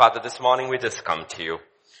Father, this morning we just come to you.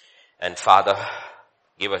 And Father,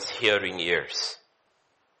 give us hearing ears.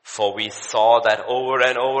 For we saw that over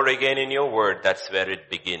and over again in your word, that's where it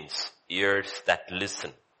begins. Ears that listen.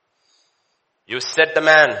 You said the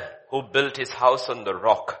man who built his house on the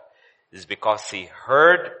rock is because he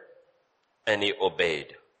heard and he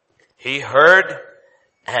obeyed. He heard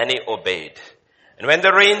and he obeyed. And when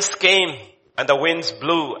the rains came and the winds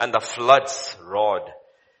blew and the floods roared,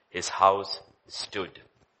 his house stood.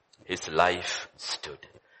 His life stood.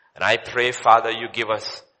 And I pray, Father, you give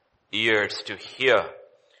us ears to hear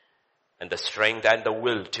and the strength and the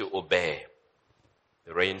will to obey.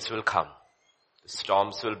 The rains will come. The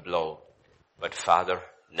storms will blow. But Father,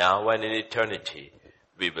 now and in eternity,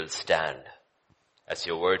 we will stand. As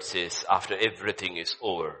your word says, after everything is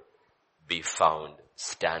over, be found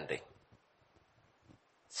standing.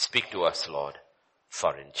 Speak to us, Lord,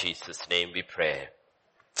 for in Jesus' name we pray.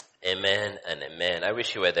 Amen and amen. I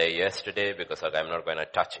wish you were there yesterday because I'm not going to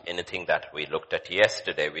touch anything that we looked at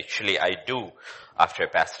yesterday. Actually, I do after a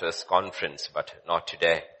pastor's conference, but not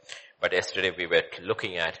today. But yesterday we were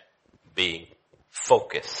looking at being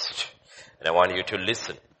focused. And I want you to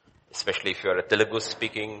listen. Especially if you're a Telugu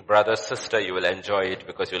speaking brother, sister, you will enjoy it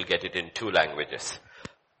because you'll get it in 2 languages.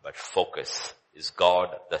 But focus. Is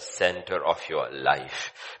God the center of your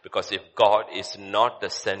life? Because if God is not the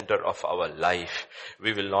center of our life,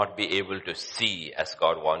 we will not be able to see as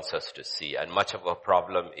God wants us to see. And much of our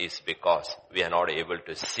problem is because we are not able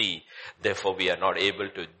to see. Therefore, we are not able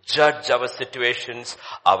to judge our situations,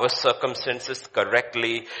 our circumstances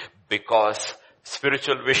correctly, because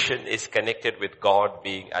spiritual vision is connected with God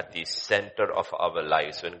being at the center of our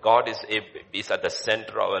lives. When God is at the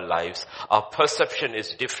center of our lives, our perception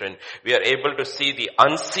is different. We are able to see the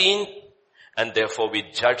unseen, and therefore we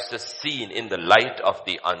judge the seen in the light of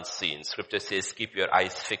the unseen. Scripture says, keep your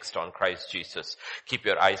eyes fixed on Christ Jesus. Keep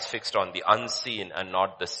your eyes fixed on the unseen and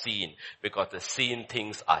not the seen, because the seen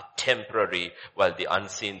things are temporary while the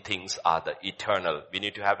unseen things are the eternal. We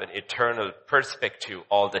need to have an eternal perspective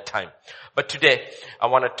all the time. But today, I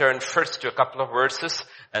want to turn first to a couple of verses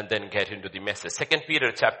and then get into the message. 2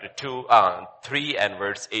 Peter chapter 3 and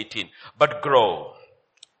verse 18. But grow.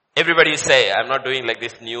 Everybody say, I'm not doing like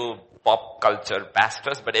this new pop culture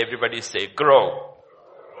pastors, but everybody say, grow.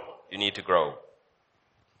 You need to grow.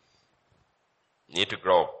 You need to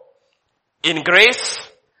grow. In grace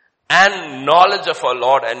and knowledge of our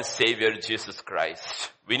Lord and Savior Jesus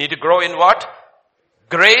Christ. We need to grow in what?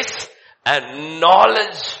 Grace and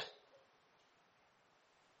knowledge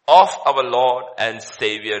of our Lord and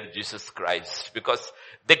Savior Jesus Christ. Because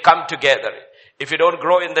they come together. If you don't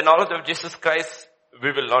grow in the knowledge of Jesus Christ,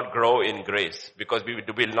 we will not grow in grace, because we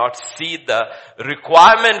will not see the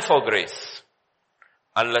requirement for grace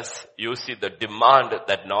unless you see the demand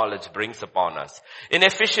that knowledge brings upon us. In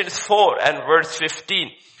Ephesians 4 and verse 15,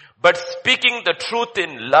 but speaking the truth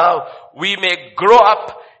in love, we may grow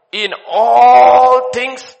up in all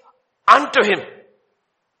things unto Him.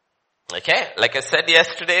 Okay, like I said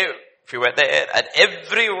yesterday, if you were there, at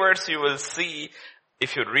every verse you will see,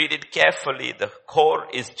 if you read it carefully, the core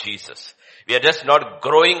is Jesus. We are just not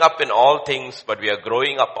growing up in all things, but we are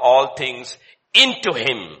growing up all things into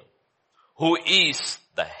Him, who is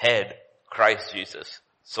the head, Christ Jesus.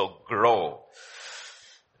 So grow.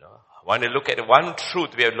 When you look at one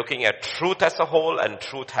truth, we are looking at truth as a whole, and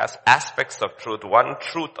truth has aspects of truth. One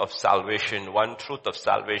truth of salvation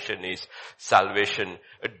is salvation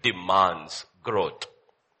demands growth.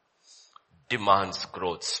 Demands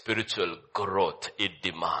growth, spiritual growth, it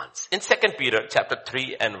demands. In 2 Peter chapter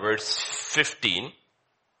 3 and verse 15,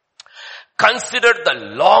 consider the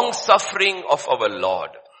long suffering of our Lord.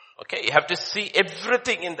 Okay, you have to see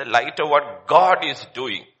everything in the light of what God is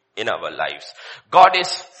doing in our lives. God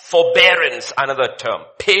is forbearance, another term.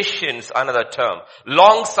 Patience, another term.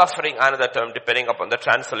 Long suffering, another term, depending upon the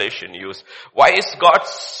translation used. Why is God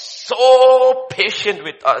so patient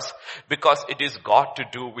with us? Because it is got to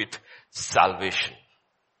do with salvation.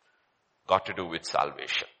 Got to do with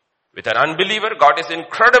salvation. With an unbeliever, God is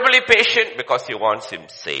incredibly patient because He wants him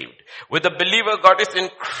saved. With a believer, God is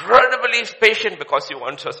incredibly patient because He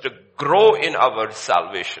wants us to grow in our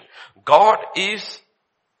salvation. God is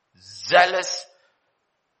zealous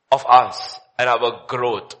of us and our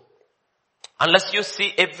growth. Unless you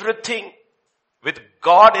see everything with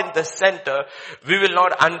God in the center, we will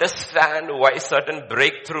not understand why certain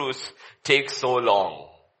breakthroughs take so long.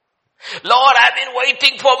 Lord, I've been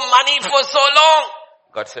waiting for money for so long.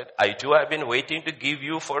 God said, I too have been waiting to give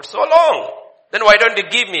you for so long. Then why don't you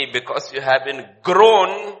give me? Because you have been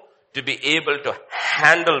grown to be able to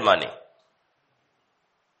handle money.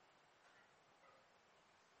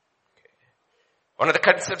 One of the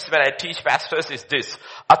concepts when I teach pastors is this.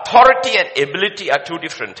 Authority and ability are two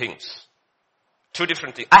different things. Two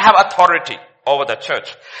different things. I have authority over the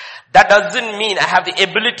church. That doesn't mean I have the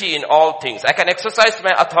ability in all things. I can exercise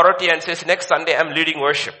my authority and say, next Sunday I'm leading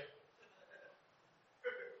worship.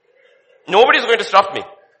 Nobody's going to stop me.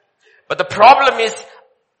 But the problem is,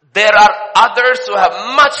 there are others who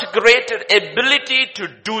have much greater ability to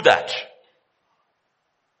do that.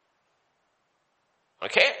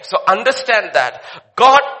 Okay? So understand that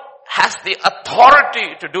God has the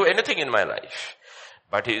authority to do anything in my life.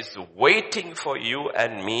 But He is waiting for you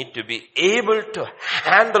and me to be able to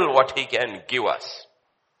handle what He can give us.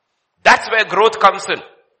 That's where growth comes in.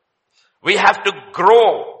 We have to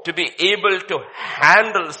grow to be able to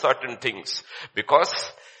handle certain things. Because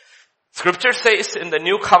Scripture says in the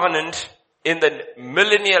new covenant, in the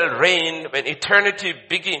millennial reign, when eternity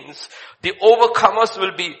begins, the overcomers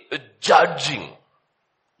will be judging.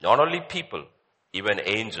 Not only people, even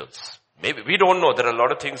angels. Maybe we don't know. There are a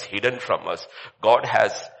lot of things hidden from us. God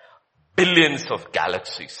has billions of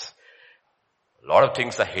galaxies. A lot of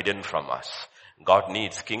things are hidden from us. God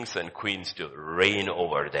needs kings and queens to reign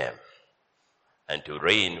over them. And to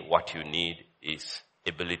reign, what you need is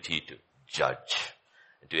ability to judge.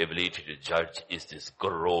 And the ability to judge is this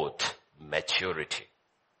growth, maturity.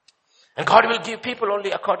 And God will give people only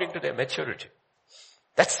according to their maturity.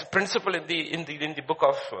 That's the principle in the book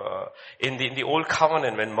of, in the old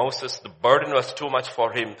covenant when Moses, the burden was too much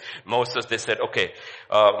for him. Moses, they said, okay,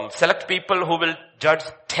 select people who will judge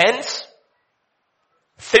tens,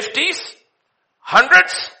 50s,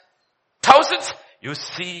 hundreds, thousands. You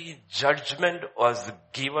see, judgment was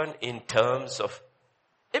given in terms of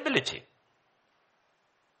ability.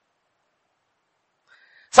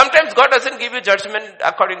 Sometimes God doesn't give you judgment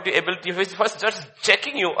according to ability. He's first just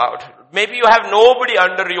checking you out. Maybe you have nobody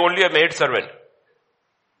under you, only a maidservant.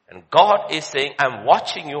 And God is saying, I'm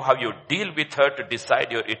watching you, how you deal with her to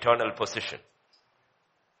decide your eternal position.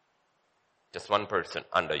 Just one person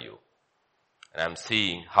under you. And I'm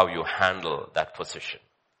seeing how you handle that position.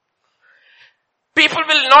 People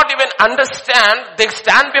will not even understand. They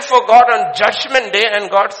stand before God on judgment day and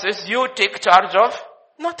God says, you take charge of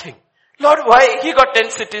nothing. Lord, why? He got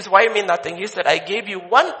 10 cities. Why me nothing? He said, I gave you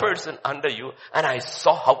one person under you and I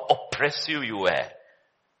saw how oppressive you were.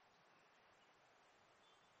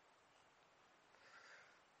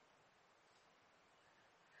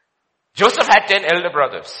 Joseph had 10 elder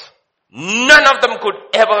brothers. None of them could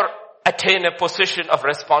ever attain a position of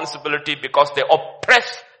responsibility because they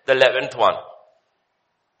oppressed the 11th one.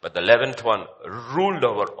 But the 11th one ruled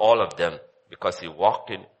over all of them because he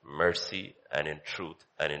walked in mercy and in truth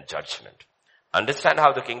and in judgment. Understand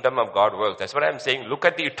how the kingdom of God works. That's what I'm saying. Look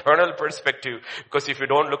at the eternal perspective. Because if you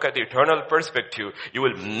don't look at the eternal perspective, you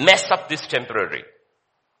will mess up this temporary.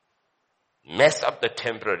 Mess up the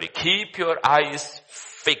temporary. Keep your eyes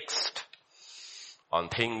fixed on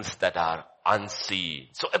things that are unseen.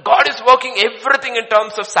 So God is working everything in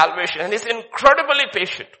terms of salvation and He's incredibly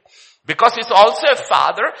patient. Because He's also a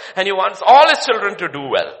father and He wants all His children to do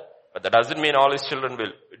well. But that doesn't mean all His children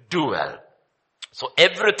will do well. So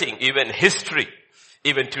everything, even history,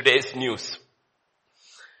 even today's news,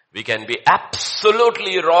 we can be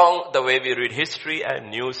absolutely wrong the way we read history and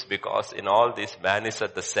news because in all this man is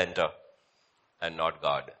at the center and not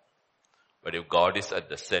God. But if God is at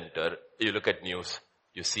the center, you look at news,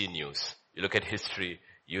 you see news. You look at history,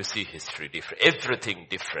 you see history different, everything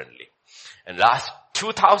differently. And last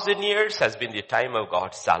 2,000 years has been the time of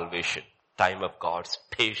God's salvation, time of God's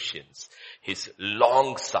patience, His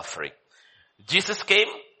long suffering. Jesus came,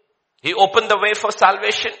 He opened the way for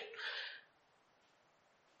salvation,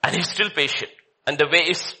 and He's still patient, and the way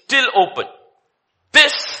is still open.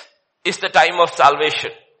 This is the time of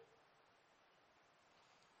salvation.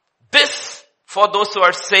 This, for those who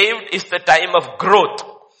are saved, is the time of growth.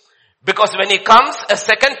 Because when He comes a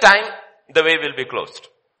second time, the way will be closed.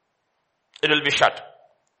 It will be shut.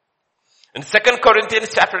 In 2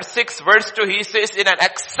 Corinthians chapter 6 verse 2, he says, in an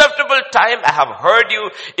acceptable time I have heard you,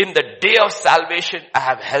 in the day of salvation I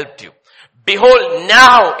have helped you. Behold,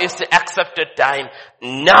 now is the accepted time.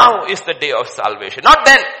 Now is the day of salvation. Not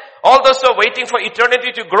then. All those who are waiting for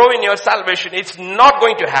eternity to grow in your salvation, it's not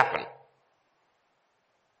going to happen.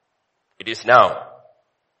 It is now.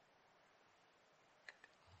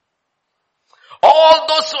 All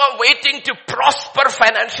those who are waiting to prosper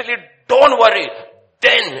financially, don't worry.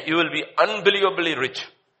 Then you will be unbelievably rich.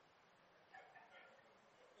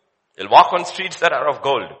 You'll walk on streets that are of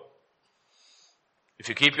gold. If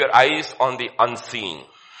you keep your eyes on the unseen.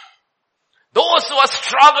 Those who are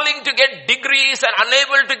struggling to get degrees and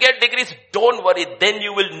unable to get degrees, don't worry. Then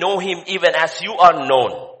you will know Him even as you are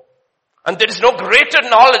known. And there is no greater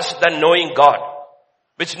knowledge than knowing God,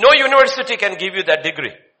 which no university can give you that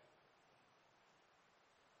degree.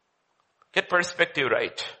 Get perspective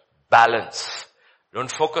right. Balance.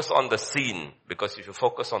 Don't focus on the scene, because if you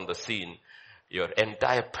focus on the scene, your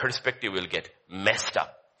entire perspective will get messed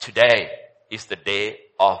up. Today is the day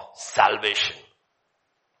of salvation.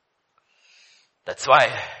 That's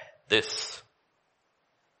why this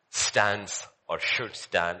stands or should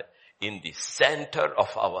stand in the center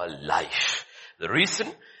of our life. The reason,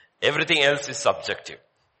 everything else is subjective.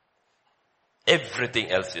 Everything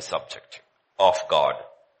else is subjective. Of God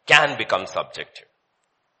can become subjective.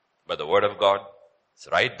 But the Word of God is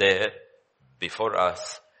right there before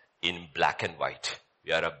us in black and white.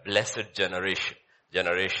 We are a blessed generation.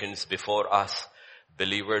 Generations before us,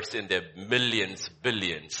 believers in their millions,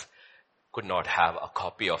 billions, could not have a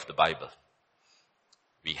copy of the Bible.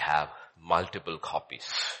 We have multiple copies.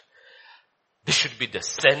 This should be the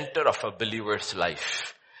center of a believer's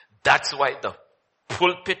life. That's why the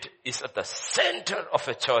pulpit is at the center of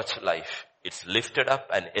a church life. It's lifted up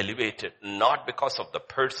and elevated, not because of the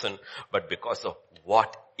person, but because of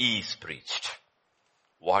what is preached.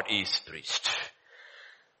 What is preached.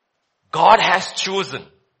 God has chosen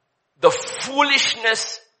the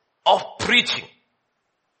foolishness of preaching.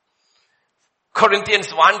 Corinthians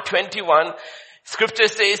 1:21, scripture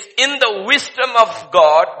says, in the wisdom of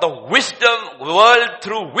God, the world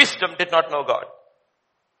through wisdom did not know God.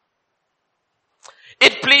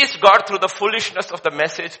 It pleased God through the foolishness of the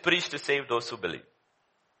message preached to save those who believe.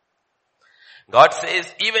 God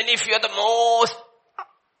says, even if you're the most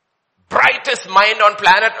brightest mind on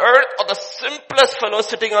planet Earth or the simplest fellow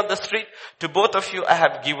sitting on the street, to both of you I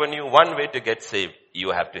have given you one way to get saved.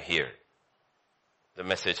 You have to hear the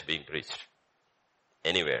message being preached.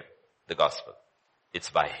 Anywhere, the gospel. It's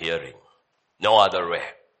by hearing. No other way.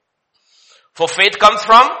 For faith comes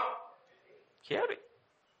from hearing.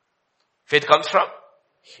 Faith comes from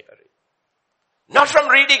hearing. Not from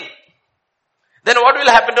reading. Then what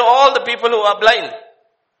will happen to all the people who are blind?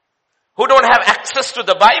 Who don't have access to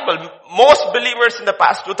the Bible? Most believers in the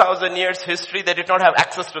past 2000 years history, they did not have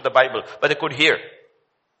access to the Bible, but they could hear.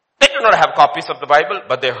 They do not have copies of the Bible,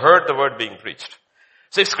 but they heard the word being preached.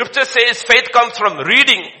 So if scripture says faith comes from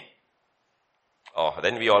reading,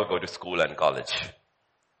 then we all go to school and college.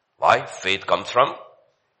 Why? Faith comes from?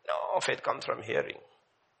 No, faith comes from hearing.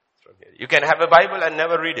 You can have a Bible and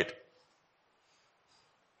never read it.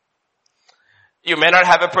 You may not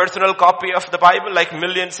have a personal copy of the Bible like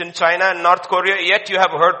millions in China and North Korea, yet you have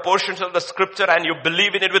heard portions of the scripture and you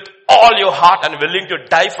believe in it with all your heart and willing to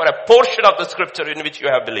die for a portion of the scripture in which you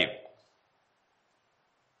have believed.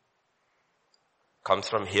 Comes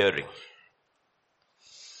from hearing.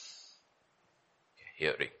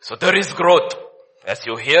 Hearing. So there is growth. As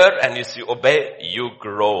you hear and as you obey, you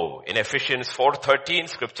grow. In Ephesians 4:13,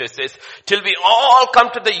 scripture says, till we all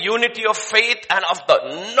come to the unity of faith and of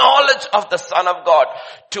the knowledge of the Son of God,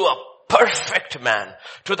 to a perfect man,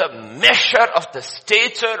 to the measure of the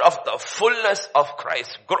stature of the fullness of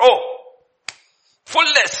Christ. Grow.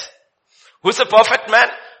 Fullness. Who's a perfect man?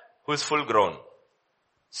 Who is full grown?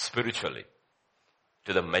 Spiritually.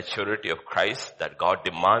 To the maturity of Christ that God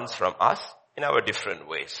demands from us in our different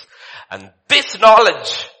ways. And this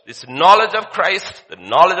knowledge of Christ, the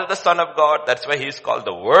knowledge of the Son of God, that's why He is called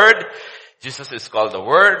the Word. Jesus is called the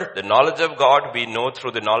Word. The knowledge of God we know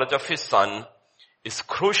through the knowledge of His Son is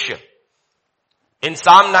crucial. In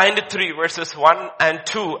Psalm 93 verses 1 and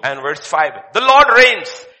 2 and verse 5, the Lord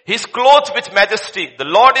reigns. He is clothed with majesty. The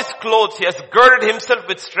Lord is clothed. He has girded Himself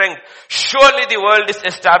with strength. Surely the world is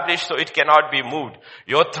established so it cannot be moved.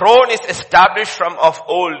 Your throne is established from of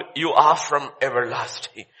old. You are from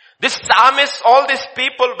everlasting. This psalmist, all these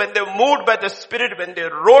people, when they're moved by the Spirit, when they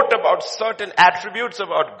wrote about certain attributes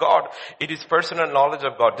about God, it is personal knowledge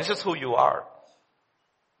of God. This is who you are.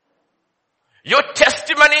 Your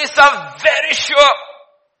testimonies are very sure.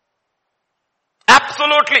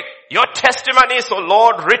 Absolutely. Your testimonies, O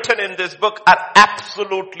Lord, written in this book are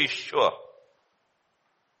absolutely sure.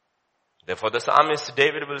 Therefore the psalmist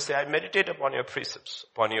David will say, I meditate upon your precepts,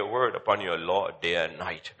 upon your word, upon your law day and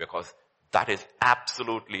night, because that is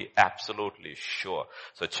absolutely, absolutely sure.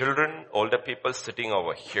 So children, older people sitting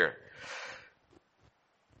over here,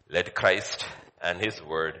 let Christ and His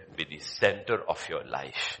word be the center of your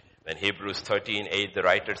life. When Hebrews 13:8, the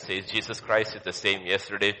writer says, Jesus Christ is the same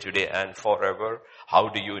yesterday, today, and forever. How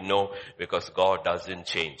do you know? Because God doesn't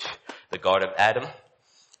change. The God of Adam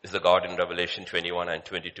is the God in Revelation 21 and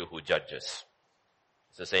 22 who judges.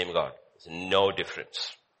 It's the same God. There's no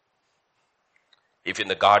difference. If in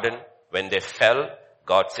the garden, when they fell,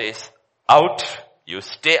 God says, out, You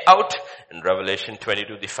stay out. In Revelation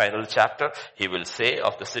 22, the final chapter, he will say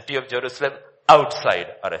of the city of Jerusalem, outside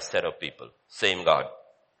are a set of people. Same God.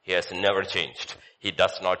 He has never changed. He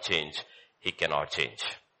does not change. He cannot change.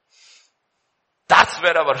 That's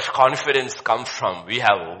where our confidence comes from. We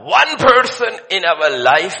have one person in our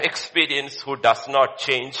life experience who does not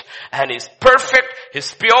change and is perfect,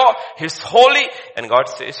 he's pure, he's holy, and God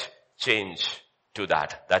says, change to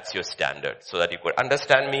that. That's your standard. So that you could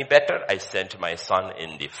understand me better, I sent my son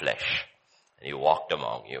in the flesh. And he walked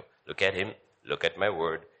among you. Look at him, look at my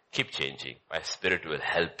word, keep changing. My spirit will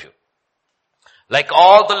help you. Like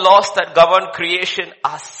all the laws that govern creation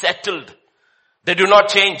are settled. They do not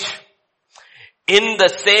change. In the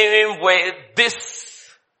same way, this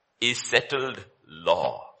is settled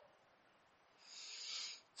law.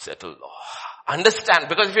 Settled law. Understand,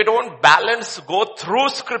 because if you don't balance, go through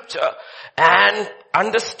scripture and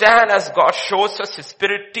understand as God shows us, His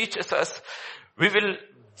Spirit teaches us, we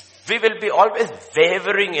will be always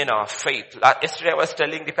wavering in our faith. Yesterday I was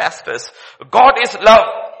telling the pastors, God is love.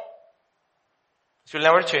 It will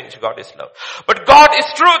never change. God is love. But God is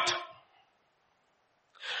truth.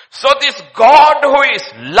 So this God who is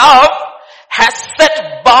love has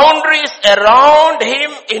set boundaries around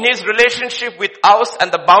him in his relationship with us,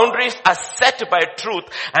 and the boundaries are set by truth,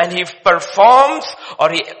 and he performs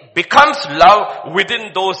or he becomes love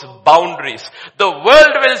within those boundaries. The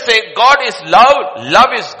world will say God is love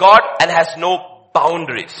is God, and has no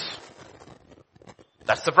boundaries.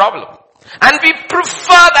 That's the problem. And we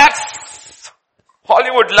prefer that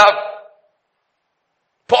Hollywood love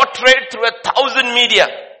portrayed through 1,000 media.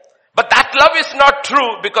 But that love is not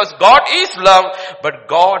true, because God is love, but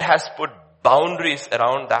God has put boundaries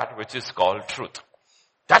around that which is called truth.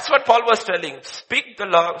 That's what Paul was telling. Speak the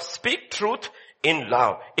love, speak truth in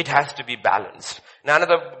love. It has to be balanced. In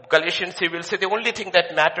another Galatians, he will say the only thing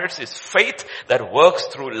that matters is faith that works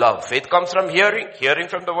through love. Faith comes from hearing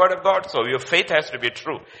from the word of God. So your faith has to be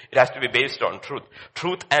true. It has to be based on truth.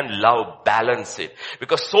 Truth and love balance it.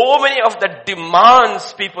 Because so many of the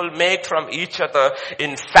demands people make from each other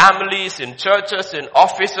in families, in churches, in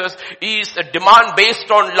offices is a demand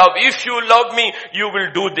based on love. If you love me, you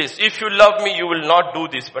will do this. If you love me, you will not do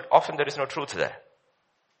this. But often there is no truth there.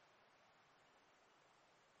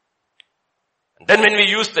 Then when we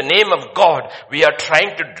use the name of God, we are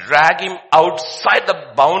trying to drag him outside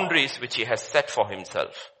the boundaries which he has set for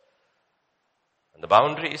himself. And the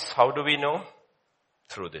boundaries, how do we know?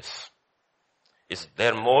 Through this. Is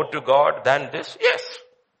there more to God than this? Yes.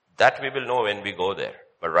 That we will know when we go there.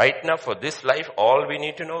 But right now, for this life, all we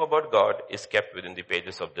need to know about God is kept within the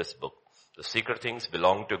pages of this book. The secret things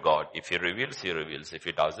belong to God. If he reveals, he reveals. If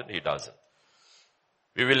he doesn't, he doesn't.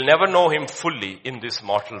 We will never know him fully in this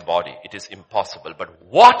mortal body. It is impossible. But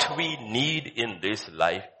what we need in this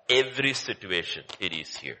life, every situation, it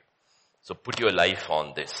is here. So put your life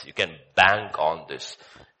on this. You can bank on this.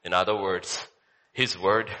 In other words, his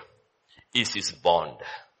word is his bond.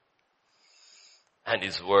 And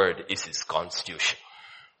his word is his constitution.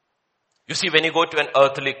 You see, when you go to an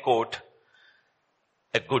earthly court,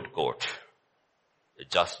 a good court, a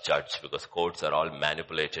just judge, because courts are all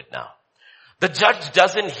manipulated now. The judge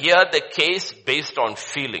doesn't hear the case based on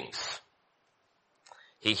feelings.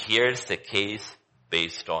 He hears the case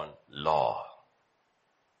based on law.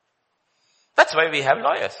 That's why we have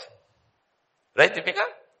lawyers. Right, Deepika?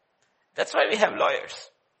 That's why we have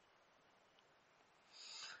lawyers.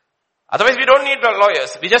 Otherwise we don't need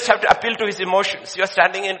lawyers. We just have to appeal to his emotions. You are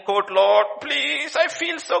standing in court, Lord, please, I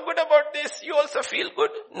feel so good about this. You also feel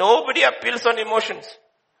good. Nobody appeals on emotions.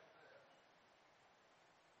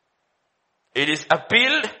 It is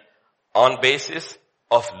appealed on basis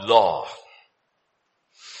of law.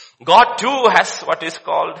 God too has what is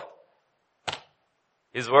called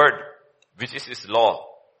his word, which is his law.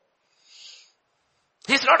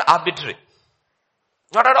 He's not arbitrary.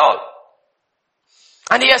 Not at all.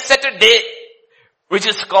 And he has set a day which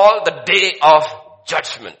is called the day of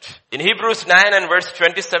judgment. In Hebrews 9 and verse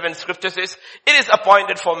 27, scripture says, it is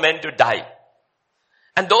appointed for men to die.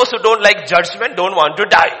 And those who don't like judgment don't want to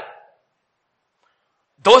die.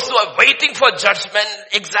 Those who are waiting for judgment,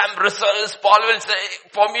 exam results, Paul will say,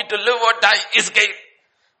 for me to live or die is gain.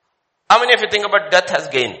 How many of you think about death as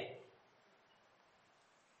gain?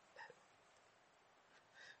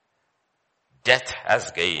 Death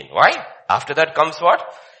as gain. Why? After that comes what?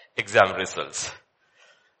 Exam results.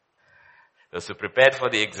 Those who prepared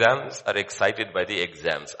for the exams are excited by the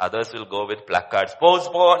exams. Others will go with placards,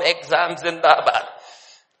 postpone exams in the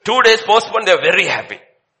 2 days postpone, they are very happy.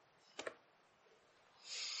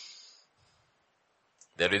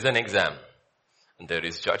 There is an exam and there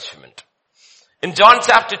is judgment. In John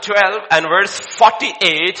chapter 12 and verse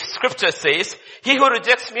 48, scripture says, he who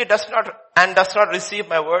rejects me does not receive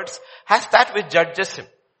my words has that which judges him.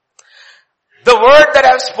 The word that I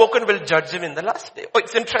have spoken will judge him in the last day. Oh,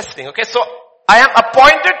 it's interesting. Okay, so I am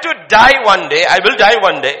appointed to die one day. I will die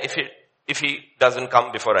one day. If he doesn't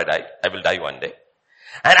come before I die, I will die one day.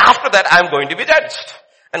 And after that, I am going to be judged.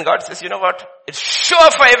 And God says, you know what? It's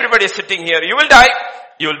sure for everybody sitting here. You will die.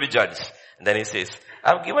 You will be judged. And then he says,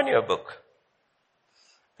 I've given you a book.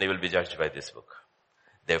 You will be judged by this book.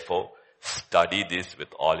 Therefore, study this with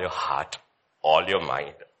all your heart, all your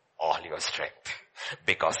mind, all your strength.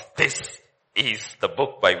 Because this is the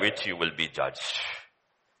book by which you will be judged.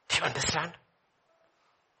 Do you understand?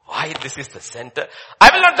 Why this is the center? I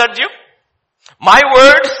will not judge you. My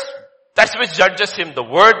words, that's which judges him. The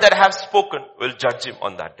word that I have spoken will judge him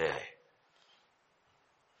on that day.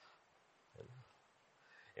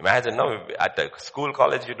 Imagine now at a school,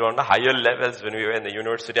 college, you don't know higher levels. When we were in the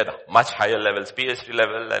university at much higher levels, PhD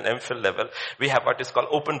level and MPhil level, we have what is called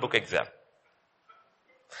open book exam.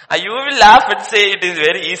 And you will laugh and say it is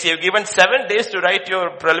very easy. You're given 7 days to write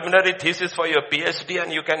your preliminary thesis for your PhD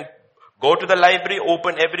and you can go to the library,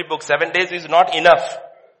 open every book. 7 days is not enough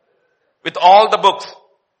with all the books.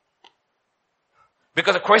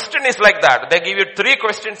 Because the question is like that. They give you 3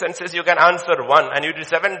 questions and says you can answer 1. And you do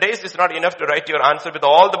 7 days is not enough to write your answer with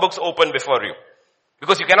all the books open before you.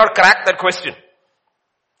 Because you cannot crack that question.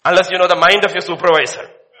 Unless you know the mind of your supervisor.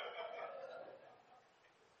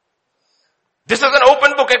 This is an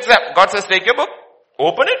open book exam. God says take your book,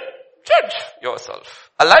 open it, judge yourself.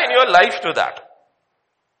 Align your life to that.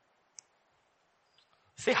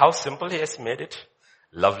 See how simple he has made it?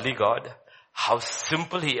 Lovely God. How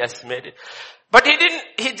simple he has made it. But he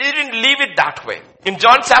didn't leave it that way. In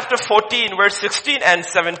John chapter 14 verse 16 and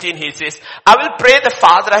 17 he says, I will pray the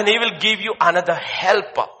Father and he will give you another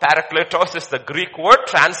helper. Parakletos is the Greek word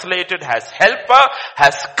translated as helper,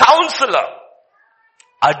 as counselor,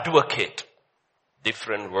 advocate.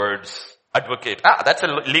 Different words. Advocate. That's a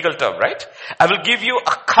legal term, right? I will give you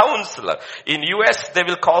a counselor. In US they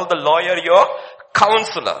will call the lawyer your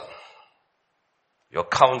counselor. Your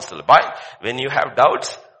counselor. When you have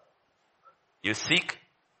doubts, you seek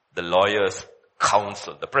the lawyer's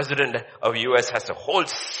counsel. The president of US has a whole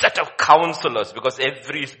set of counselors because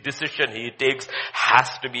every decision he takes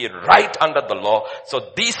has to be right under the law.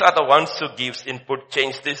 So these are the ones who gives input,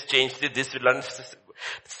 change this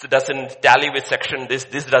doesn't tally with section this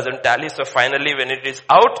doesn't tally. So finally when it is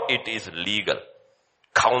out, it is legal.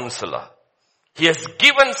 Counselor. He has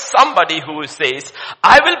given somebody who says,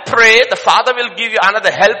 I will pray, the Father will give you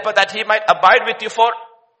another helper that he might abide with you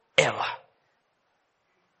forever.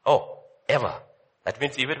 Oh, ever. That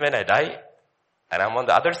means even when I die and I'm on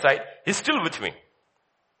the other side, he's still with me.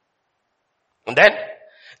 And then,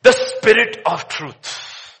 the Spirit of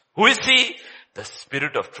truth. Who is he? The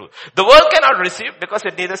Spirit of truth. The world cannot receive because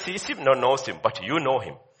it neither sees him nor knows him, but you know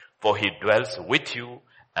him. For he dwells with you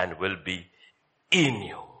and will be in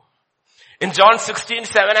you. In John 16,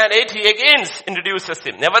 7 and 8, he again introduces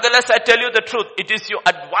him. Nevertheless, I tell you the truth. It is your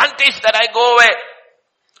advantage that I go away.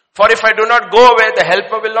 For if I do not go away, the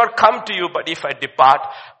helper will not come to you. But if I depart,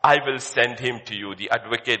 I will send him to you, the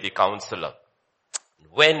advocate, the counselor,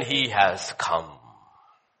 when he has come.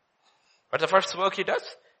 What's the first work he does?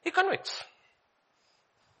 He convicts.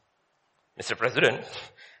 Mr. President,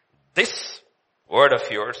 this word of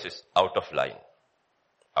yours is out of line.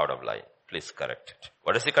 Out of line. Please correct it.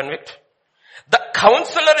 What does he convict? The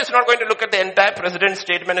counselor is not going to look at the entire president's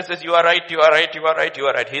statement and says, you are right, you are right, you are right, you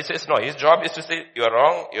are right. He says, no, his job is to say, you are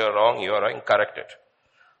wrong, you are wrong, you are wrong, correct it.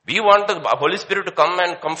 We want the Holy Spirit to come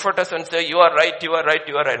and comfort us and say, you are right, you are right,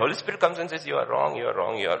 you are right. Holy Spirit comes and says, you are wrong, you are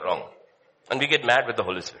wrong, you are wrong. And we get mad with the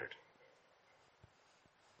Holy Spirit.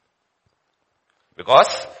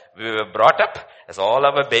 Because we were brought up, as all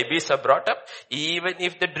our babies are brought up, even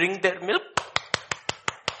if they drink their milk,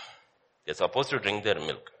 they're supposed to drink their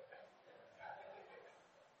milk.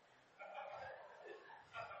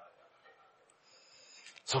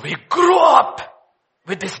 So we grew up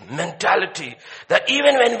with this mentality that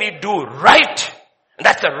even when we do right, and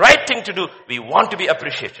that's the right thing to do, we want to be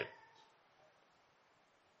appreciated.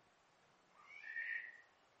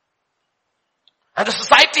 And the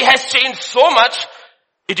society has changed so much,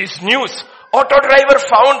 it is news. Auto driver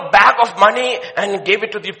found bag of money and gave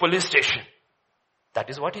it to the police station. That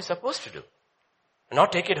is what he's supposed to do.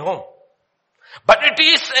 Not take it home. But it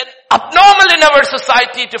is abnormal in our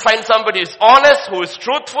society to find somebody who is honest, who is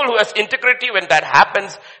truthful, who has integrity. When that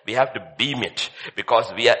happens, we have to beam it.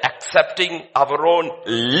 Because we are accepting our own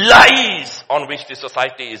lies on which the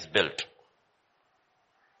society is built.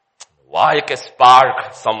 like a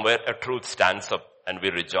spark somewhere, a truth stands up and we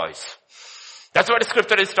rejoice. That's what the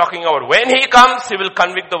scripture is talking about. When he comes, he will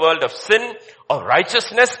convict the world of sin, of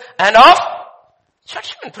righteousness, and of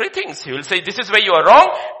judgment. Three things. He will say, this is where you are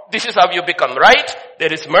wrong. This is how you become right.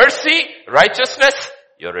 There is mercy, righteousness.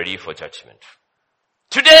 You're ready for judgment.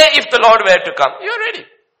 Today, if the Lord were to come, you're ready.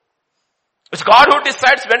 It's God who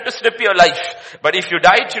decides when to slip your life. But if you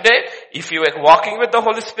die today, if you are walking with the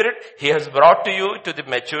Holy Spirit, He has brought to you to the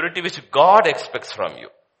maturity which God expects from you,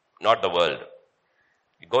 not the world.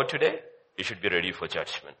 You go today, you should be ready for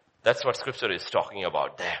judgment. That's what scripture is talking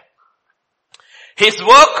about there. His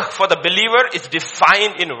work for the believer is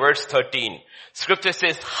defined in verse 13. Scripture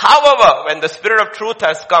says, however, when the Spirit of truth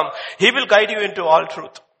has come, He will guide you into all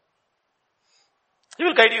truth. He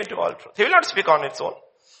will guide you into all truth. He will not speak on its own.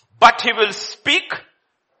 But He will speak.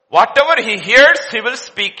 Whatever He hears, He will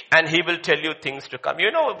speak and He will tell you things to come.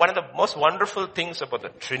 You know, one of the most wonderful things about the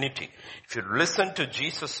Trinity, if you listen to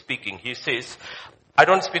Jesus speaking, He says, I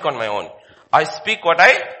don't speak on my own. I speak what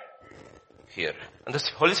I hear. And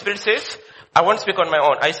the Holy Spirit says, I won't speak on my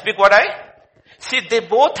own. I speak what I see. They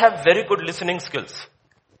both have very good listening skills.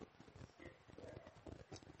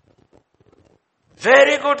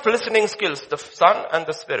 Very good listening skills. The Son and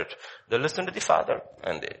the Spirit. They listen to the Father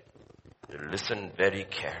and they listen very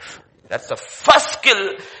carefully. That's the first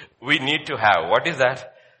skill we need to have. What is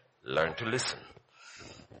that? Learn to listen.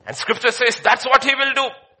 And scripture says that's what He will do.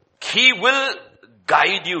 He will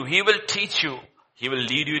guide you. He will teach you. He will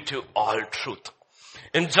lead you to all truth.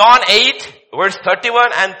 In John 8, verse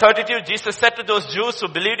 31 and 32, Jesus said to those Jews who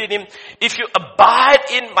believed in Him, if you abide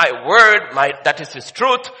in my word, that is His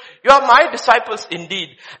truth, you are my disciples indeed,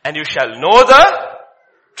 and you shall know the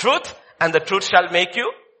truth, and the truth shall make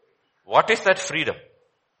you. What is that freedom?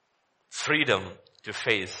 Freedom to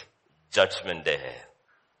face judgment day.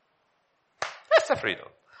 That's the freedom.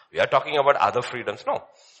 We are talking about other freedoms. No.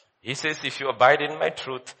 He says, if you abide in my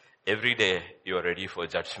truth, every day you are ready for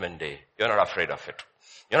judgment day. You're not afraid of it.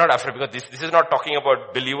 You're not afraid because this is not talking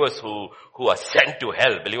about believers who are sent to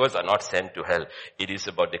hell. Believers are not sent to hell. It is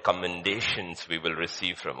about the commendations we will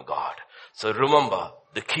receive from God. So remember,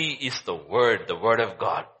 the key is the Word of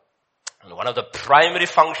God. And one of the primary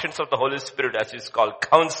functions of the Holy Spirit, as is called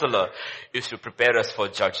Counselor, is to prepare us for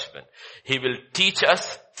judgment. He will teach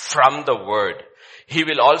us from the Word. He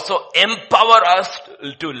will also empower us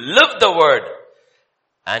to live the Word.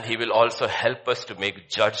 And He will also help us to make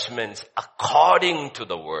judgments according to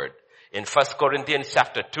the Word. In 1 Corinthians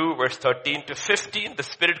chapter 2, verse 13 to 15, the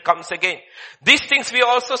Spirit comes again. These things we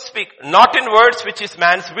also speak, not in words which is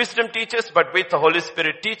man's wisdom teaches, but with the Holy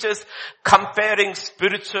Spirit teaches, comparing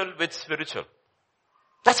spiritual with spiritual.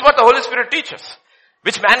 That's what the Holy Spirit teaches,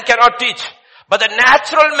 which man cannot teach. But the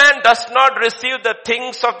natural man does not receive the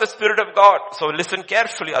things of the Spirit of God. So listen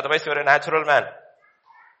carefully, otherwise you are a natural man.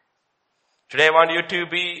 Today I want you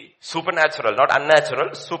to be supernatural, not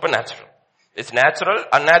unnatural, supernatural. It's natural,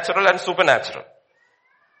 unnatural, and supernatural.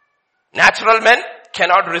 Natural men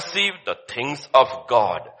cannot receive the things of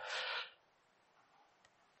God.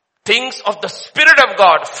 Things of the Spirit of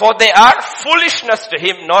God, for they are foolishness to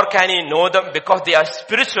him, nor can he know them because they are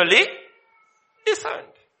spiritually discerned.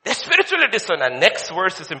 They're spiritually discerned. And next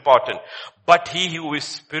verse is important. But he who is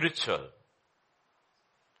spiritual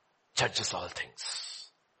judges all things.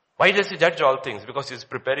 Why does he judge all things? Because he's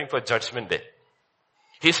preparing for judgment day.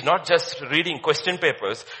 He's not just reading question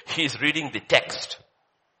papers, he's reading the text.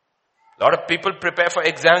 A lot of people prepare for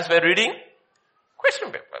exams by reading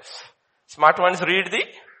question papers. Smart ones read the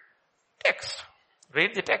text.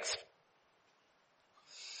 Read the text.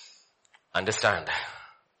 Understand,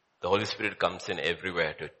 the Holy Spirit comes in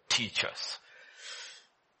everywhere to teach us.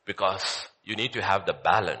 Because you need to have the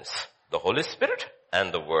balance. The Holy Spirit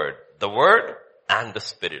and the Word. The Word and the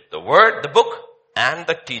Spirit. The Word, the book, and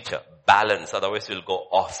the teacher. Balance, otherwise we'll go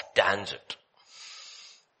off tangent.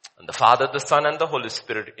 And the Father, the Son, and the Holy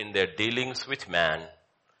Spirit in their dealings with man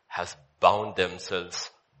has bound themselves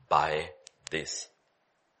by this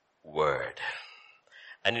Word.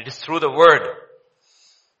 And it is through the Word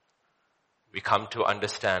we come to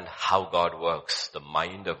understand how God works, the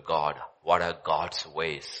mind of God, what are God's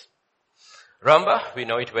ways. Remember, we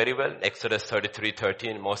know it very well, Exodus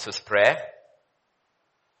 33:13, Moses' prayer.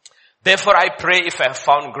 Therefore I pray, if I have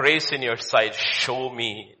found grace in your sight, show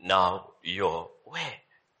me now your way.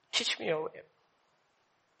 Teach me your way.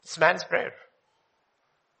 This man's prayer.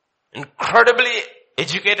 Incredibly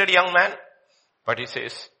educated young man, but he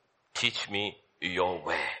says, teach me your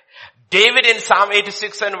way. David in Psalm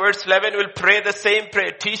 86 and verse 11 will pray the same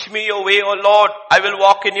prayer. Teach me your way, O Lord. I will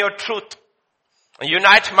walk in your truth.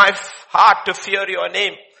 Unite my heart to fear your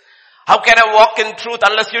name. How can I walk in truth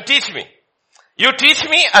unless you teach me? You teach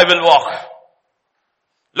me, I will walk.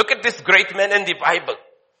 Look at these great men in the Bible.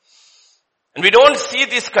 And we don't see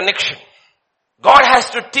this connection. God has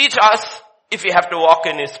to teach us if we have to walk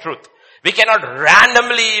in His truth. We cannot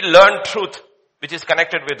randomly learn truth which is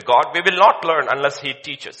connected with God. We will not learn unless He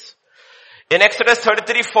teaches. In Exodus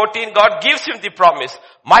 33:14, God gives him the promise,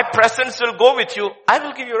 my presence will go with you, I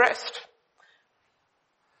will give you rest.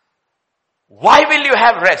 Why will you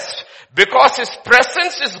have rest? Because His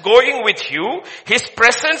presence is going with you. His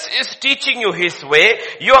presence is teaching you His way.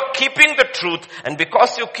 You are keeping the truth. And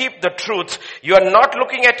because you keep the truth, you are not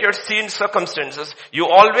looking at your seen circumstances. You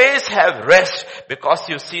always have rest because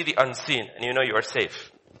you see the unseen and you know you are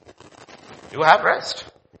safe. You have rest.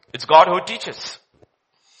 It's God who teaches.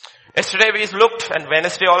 Yesterday we looked, and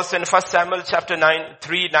Wednesday also in 1 Samuel chapter 9,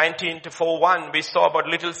 3:19 to 4:1, we saw about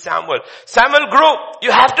little Samuel. Samuel grew.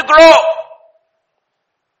 You have to grow.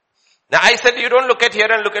 Now I said you don't look at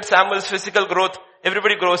here and look at Samuel's physical growth.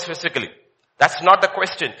 Everybody grows physically. That's not the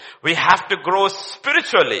question. We have to grow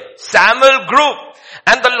spiritually. Samuel grew.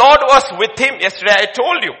 And the Lord was with him. Yesterday I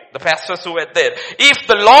told you, the pastors who were there, if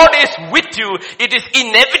the Lord is with you, it is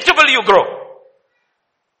inevitable you grow.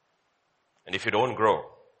 And if you don't grow,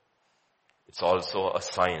 it's also a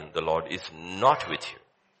sign the Lord is not with you.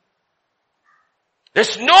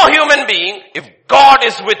 There's no human being, if God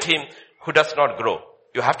is with him, who does not grow.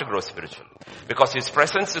 You have to grow spiritually. Because His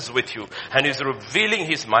presence is with you and He's revealing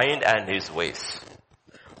His mind and His ways.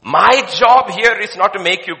 My job here is not to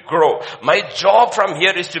make you grow. My job from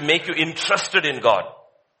here is to make you interested in God.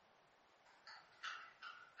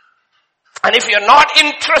 And if you're not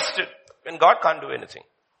interested, then God can't do anything.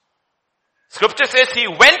 Scripture says He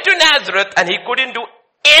went to Nazareth and He couldn't do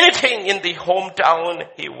anything in the hometown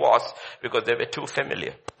he was because they were too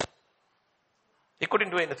familiar. He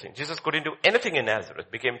couldn't do anything. Jesus couldn't do anything in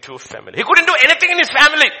Nazareth. Became too familiar. He couldn't do anything in his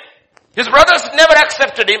family. His brothers never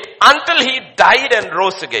accepted him until he died and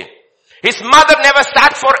rose again. His mother never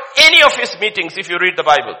sat for any of his meetings if you read the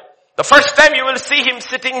Bible. The first time you will see him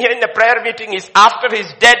sitting here in a prayer meeting is after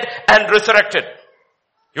he's dead and resurrected.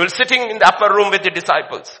 You will sitting in the upper room with the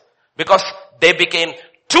disciples because they became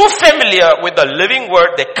too familiar with the living word.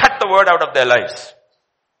 They cut the word out of their lives.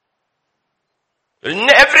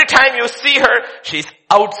 Every time you see her, she's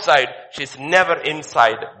outside. She's never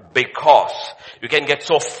inside because you can get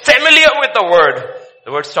so familiar with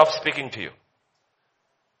the word stops speaking to you.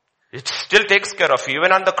 It still takes care of you.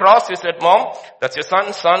 Even on the cross, you said, Mom, that's your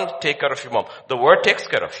son. Son, take care of your mom. The word takes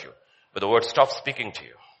care of you, but the word stops speaking to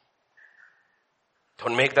you.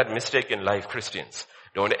 Don't make that mistake in life, Christians.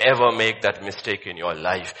 Don't ever make that mistake in your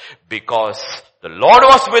life because the Lord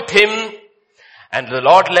was with him and the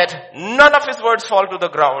Lord let none of his words fall to the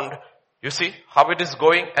ground. You see how it is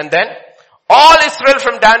going? And then all Israel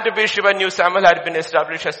from Dan to Beersheba knew Samuel had been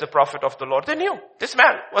established as the prophet of the Lord. They knew this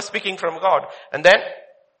man was speaking from God. And then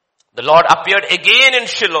the Lord appeared again in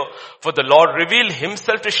Shiloh, for the Lord revealed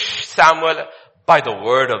himself to Samuel by the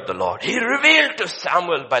word of the Lord. He revealed to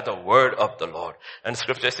Samuel by the word of the Lord. And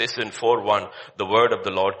scripture says in 4:1, the word of the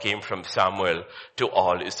Lord came from Samuel to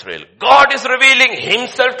all Israel. God is revealing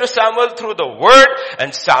himself to Samuel through the word,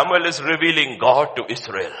 and Samuel is revealing God to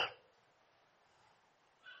Israel.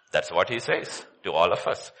 That's what he says to all of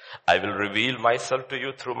us. I will reveal myself to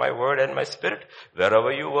you through my word and my spirit.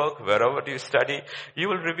 Wherever you work, wherever you study, you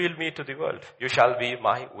will reveal me to the world. You shall be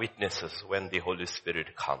my witnesses when the Holy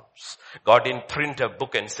Spirit comes. God didn't print a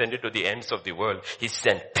book and send it to the ends of the world. He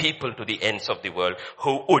sent people to the ends of the world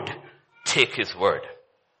who would take his word.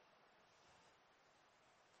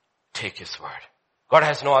 Take his word. God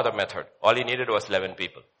has no other method. All he needed was 11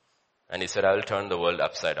 people. And he said, I will turn the world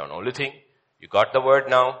upside down. Only thing, you got the word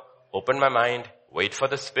now. Open my mind. Wait for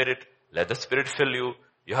the Spirit. Let the Spirit fill you.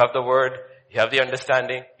 You have the word. You have the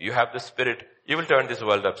understanding. You have the Spirit. You will turn this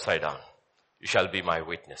world upside down. You shall be my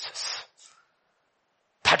witnesses.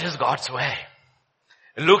 That is God's way.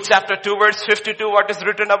 In Luke chapter 2 verse 52, what is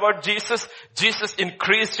written about Jesus? Jesus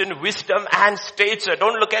increased in wisdom and stature.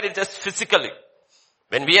 Don't look at it just physically.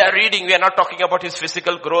 When we are reading, we are not talking about his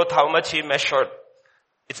physical growth, how much he measured.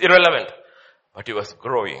 It's irrelevant. But he was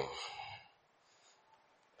growing.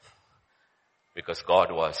 Because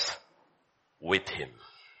God was with him.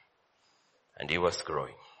 And he was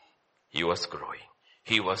growing. He was growing.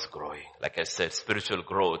 He was growing. Like I said, spiritual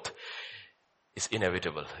growth is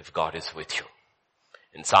inevitable if God is with you.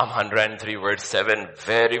 In Psalm 103 verse 7,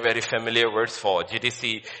 very, very familiar verse for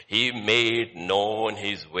GTC, he made known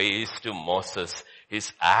his ways to Moses.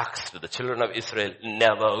 His acts to the children of Israel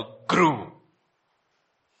never grew.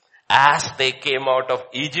 As they came out of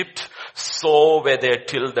Egypt, So were they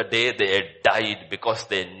till the day they had died, because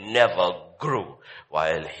they never grew,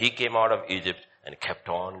 while he came out of Egypt and kept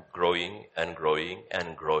on growing and growing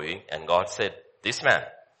and growing. And God said, this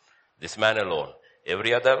man alone.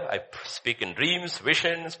 Every other, I speak in dreams,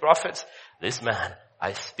 visions, prophets. This man,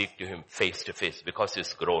 I speak to him face to face because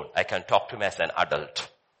he's grown. I can talk to him as an adult.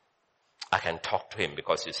 I can talk to him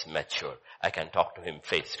because he's mature. I can talk to him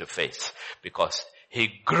face to face because he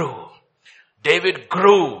grew. David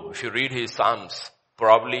grew. If you read his Psalms,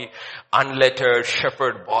 probably unlettered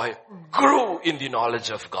shepherd boy, grew in the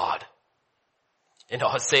knowledge of God. In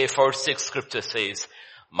Hosea 4:6 scripture says,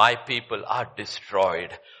 my people are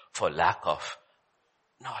destroyed for lack of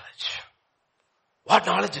knowledge. What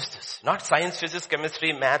knowledge is this? Not science, physics,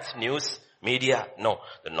 chemistry, maths, news, media. No,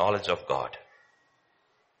 the knowledge of God.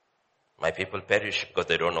 My people perish because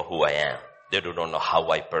they don't know who I am. They do not know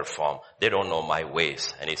how I perform. They don't know my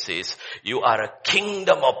ways. And he says, you are a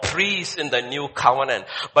kingdom of priests in the new covenant.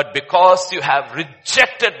 But because you have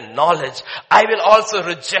rejected knowledge, I will also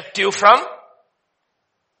reject you from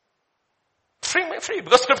free.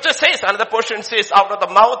 Because scripture says, another portion says, out of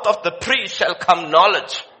the mouth of the priest shall come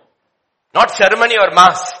knowledge. Not ceremony or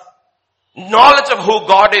mass. Knowledge of who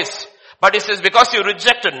God is. But he says, because you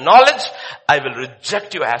rejected knowledge, I will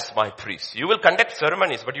reject you as my priest. You will conduct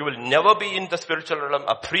ceremonies, but you will never be in the spiritual realm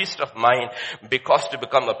a priest of mine. Because to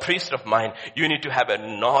become a priest of mine, you need to have a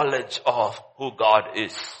knowledge of who God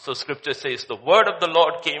is. So scripture says, the word of the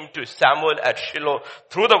Lord came to Samuel at Shiloh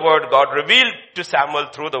through the word. God revealed to Samuel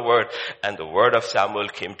through the word. And the word of Samuel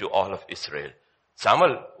came to all of Israel.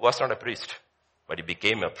 Samuel was not a priest, but he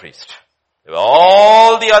became a priest. There were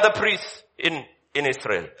all the other priests in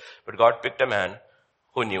Israel. But God picked a man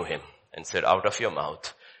who knew him and said, out of your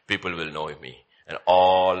mouth, people will know me. And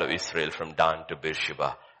all of Israel from Dan to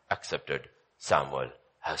Beersheba accepted Samuel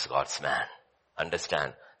as God's man.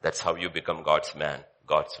 Understand, that's how you become God's man,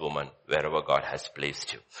 God's woman, wherever God has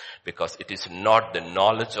placed you. Because it is not the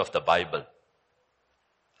knowledge of the Bible.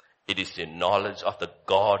 It is the knowledge of the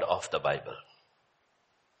God of the Bible.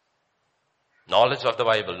 Knowledge of the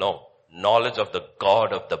Bible, no. Knowledge of the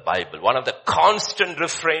God of the Bible. One of the constant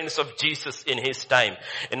refrains of Jesus in his time.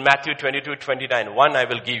 In Matthew 22:29, one I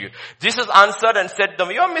will give you. Jesus answered and said to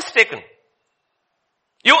them, you are mistaken.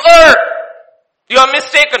 You err. You are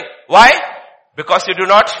mistaken. Why? Because you do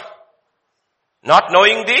not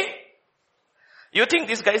knowing you think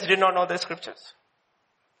these guys did not know the scriptures?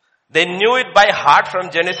 They knew it by heart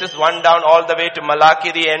from Genesis 1 down all the way to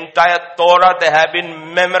Malachi. The entire Torah they have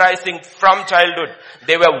been memorizing from childhood.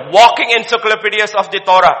 They were walking encyclopedias of the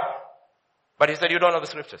Torah. But he said, you don't know the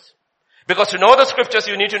scriptures. Because to know the scriptures,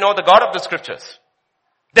 you need to know the God of the scriptures.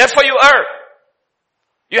 Therefore you err.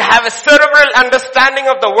 You have a cerebral understanding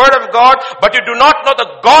of the word of God, but you do not know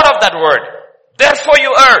the God of that word. Therefore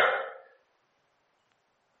you err.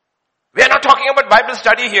 We are not talking about Bible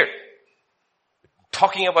study here.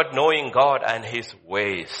 Talking about knowing God and his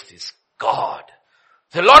ways, his God.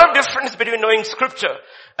 There's a lot of difference between knowing scripture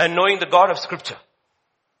and knowing the God of scripture.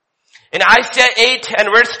 In Isaiah 8 and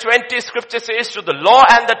verse 20, scripture says, to the law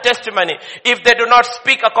and the testimony, if they do not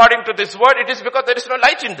speak according to this word, it is because there is no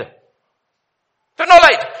light in them. There's no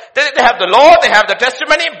light. They have the law, they have the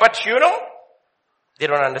testimony, but they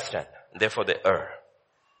don't understand. Therefore they err.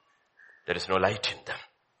 There is no light in them.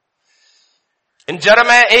 In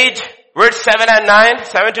Jeremiah 8, verse 7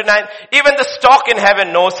 to 9, even the stork in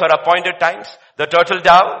heaven knows her appointed times. The turtle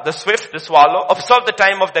dove, the swift, the swallow, observe the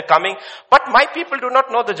time of their coming. But my people do not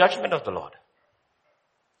know the judgment of the Lord.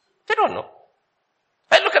 They don't know.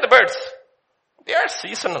 And look at the birds. They are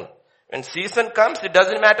seasonal. When season comes, it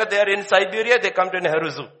doesn't matter they are in Siberia, they come to Nehru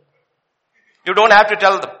Zoo. You don't have to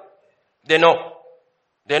tell them. They know.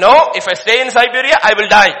 They know if I stay in Siberia, I will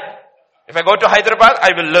die. If I go to Hyderabad,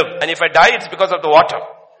 I will live. And if I die, it's because of the water.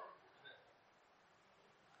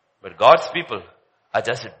 But God's people are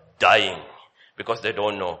just dying because they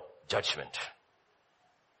don't know judgment.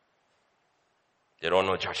 They don't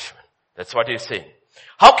know judgment. That's what he's saying.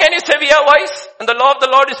 How can you say we are wise and the law of the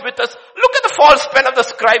Lord is with us? Look at the false pen of the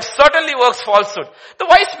scribes, certainly works falsehood. The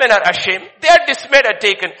wise men are ashamed. They are dismayed and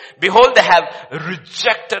taken. Behold, they have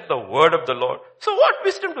rejected the word of the Lord. So what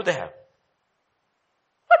wisdom do they have?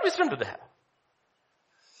 What wisdom do they have?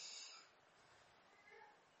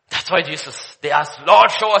 That's why they asked, Lord,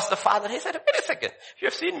 show us the Father. He said, wait a second. If you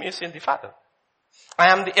have seen me, you've seen the Father.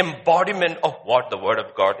 I am the embodiment of what the Word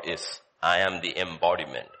of God is. I am the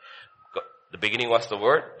embodiment. The beginning was the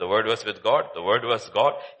Word was with God, the Word was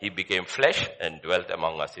God. He became flesh and dwelt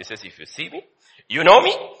among us. He says, if you see me, you know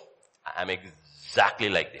me. I am exactly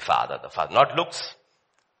like the Father. Not looks,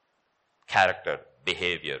 character,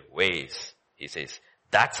 behavior, ways. He says,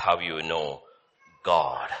 That's how you know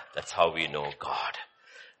God. That's how we know God.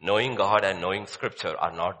 Knowing God and knowing scripture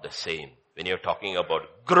are not the same. When you're talking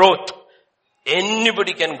about growth,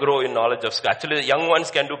 anybody can grow in knowledge of scripture. Actually, the young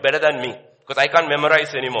ones can do better than me because I can't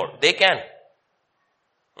memorize anymore. They can.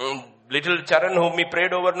 Little Charan whom we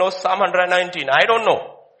prayed over knows Psalm 119. I don't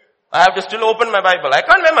know. I have to still open my Bible. I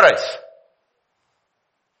can't memorize.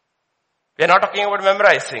 We are not talking about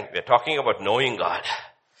memorizing. We are talking about knowing God.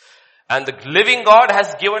 And the living God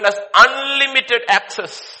has given us unlimited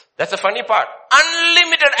access. That's the funny part.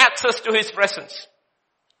 Unlimited access to His presence.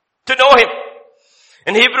 To know Him.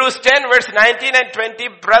 In Hebrews 10 verse 19 and 20,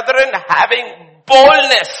 brethren, having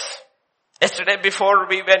boldness. Yesterday before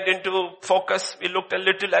we went into focus, we looked a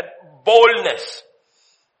little at boldness.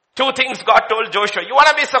 Two things God told Joshua. You want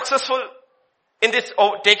to be successful in this,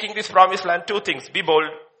 taking this promised land? Two things. Be bold.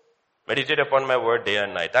 Meditate upon my word day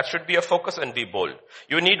and night. That should be a focus, and be bold.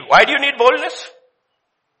 Why do you need boldness?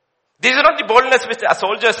 This is not the boldness which the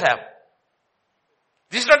soldiers have.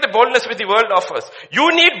 This is not the boldness which the world offers. You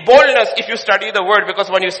need boldness if you study the word, because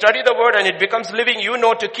when you study the word and it becomes living, you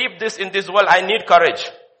know to keep this in this world, I need courage.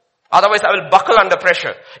 Otherwise I will buckle under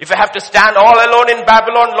pressure. If I have to stand all alone in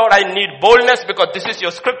Babylon, Lord, I need boldness because this is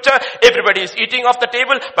your scripture. Everybody is eating off the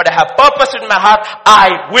table, but I have purpose in my heart.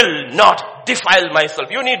 I will not defile myself.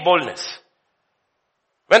 You need boldness.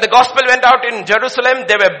 When the gospel went out in Jerusalem,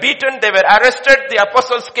 they were beaten, they were arrested, the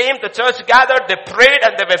apostles came, the church gathered, they prayed,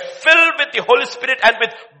 and they were filled with the Holy Spirit and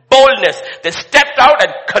with boldness. They stepped out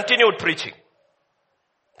and continued preaching.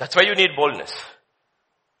 That's why you need boldness.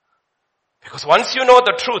 Because once you know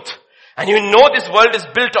the truth, and you know this world is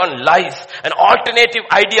built on lies and alternative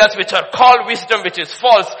ideas which are called wisdom, which is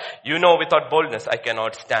false, you know without boldness I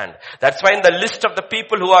cannot stand. That's why in the list of the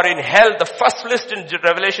people who are in hell, the first list in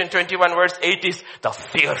Revelation 21 verse 8 is the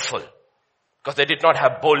fearful. Because they did not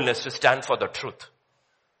have boldness to stand for the truth.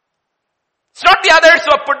 It's not the others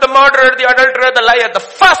who have put the murderer, the adulterer, the liar. The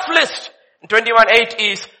first list in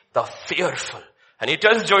 21:8 is the fearful. And he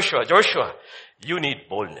tells Joshua, you need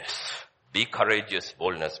boldness. Be courageous,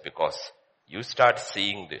 boldness, because you start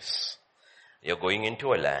seeing this. You're going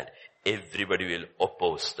into a land, everybody will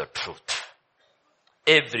oppose the truth.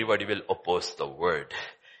 Everybody will oppose the word.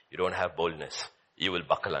 You don't have boldness. You will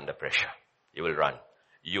buckle under pressure. You will run.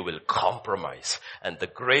 You will compromise. And the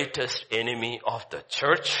greatest enemy of the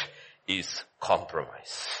church is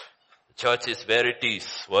compromise. The church is where it is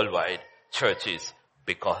worldwide. Church is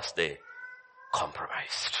because they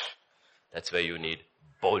compromised. That's where you need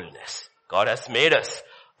boldness. God has made us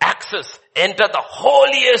enter the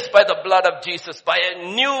holiest by the blood of Jesus, by a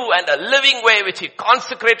new and a living way which He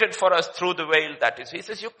consecrated for us through the veil. That is, He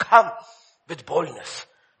says, you come with boldness.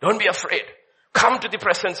 Don't be afraid. Come to the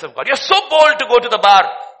presence of God. You're so bold to go to the bar.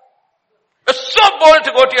 You're so bold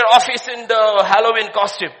to go to your office in the Halloween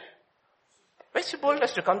costume. Where's your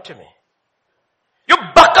boldness to come to me? You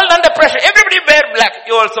buckled under pressure. Everybody wear black.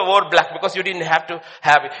 You also wore black because you didn't have to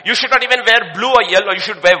have it. You should not even wear blue or yellow. You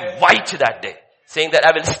should wear white that day. Saying that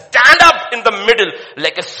I will stand up in the middle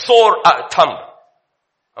like a sore thumb.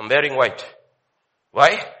 I'm wearing white.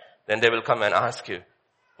 Why? Then they will come and ask you,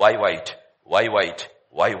 why white? Why white?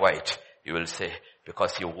 Why white? You will say,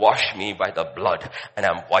 because you wash me by the blood and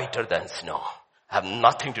I'm whiter than snow. I have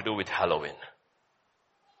nothing to do with Halloween.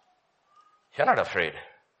 You're not afraid.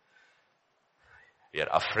 We are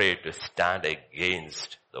afraid to stand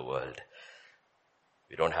against the world.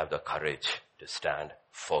 We don't have the courage to stand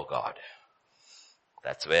for God.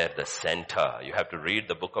 That's where the center, you have to read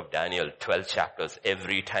the book of Daniel, 12 chapters.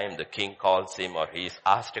 Every time the king calls him or he is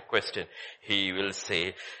asked a question, he will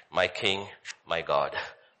say, my king, my God,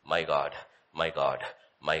 my God, my God,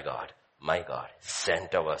 my God, my God.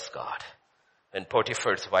 Center was God. When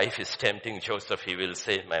Potiphar's wife is tempting Joseph, he will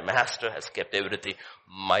say, my master has kept everything.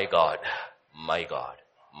 My God, my God,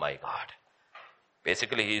 my God.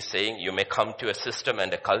 Basically he is saying you may come to a system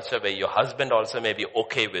and a culture where your husband also may be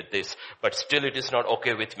okay with this, but still it is not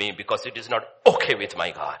okay with me because it is not okay with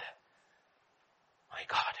my God. My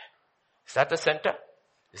God. Is that the center?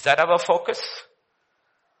 Is that our focus?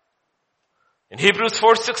 In Hebrews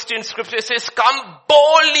 4:16 scripture says, come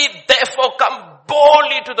boldly, therefore come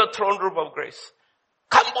boldly to the throne room of grace.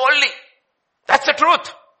 Come boldly. That's the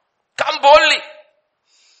truth. Come boldly.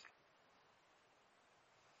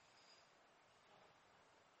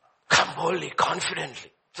 Come boldly,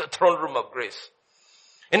 confidently to the throne room of grace.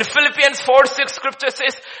 In Philippians 4:6 scripture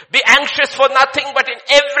says, be anxious for nothing but in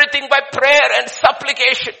everything by prayer and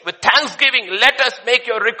supplication. With thanksgiving, let us make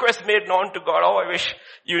your request made known to God. Oh, I wish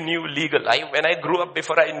you knew legal. When I grew up,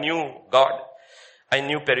 before I knew God, I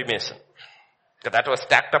knew Perry Mason. That was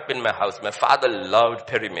stacked up in my house. My father loved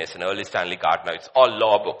Perry Mason, early Stanley Gardner. It's all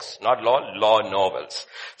law books, not law novels.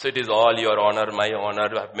 So it is all your honor, my honor.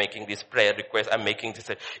 I'm making this prayer request. I'm making this,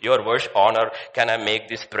 your worship honor. Can I make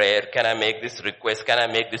this prayer? Can I make this request? Can I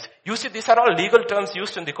make this? You see, these are all legal terms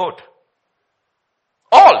used in the court.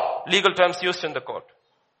 All legal terms used in the court.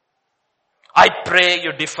 I pray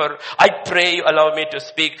you differ. I pray you allow me to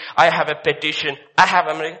speak. I have a petition.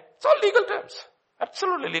 It's all legal terms.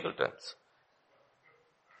 Absolutely legal terms.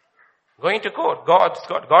 Going to court.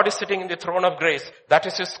 God is sitting in the throne of grace. That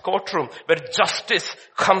is his courtroom where justice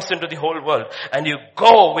comes into the whole world. And you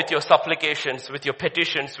go with your supplications, with your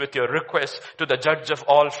petitions, with your requests to the judge of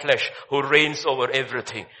all flesh who reigns over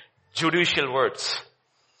everything. Judicial words.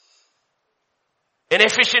 In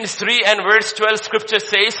Ephesians 3 and verse 12, scripture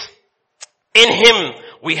says, in him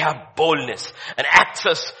we have boldness and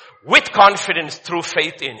access with confidence through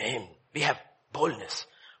faith in him. We have boldness.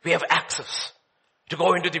 We have access to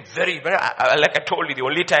go into the very, like I told you, the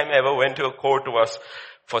only time I ever went to a court was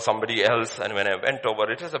for somebody else. And when I went over,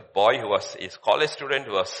 it was a boy who was a college student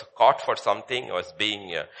who was caught for something, was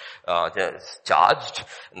being charged.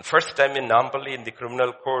 And first time in Nampally in the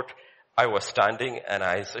criminal court, I was standing and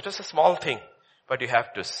it was a small thing, but you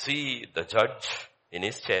have to see the judge in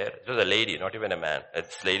his chair. It was a lady, not even a man.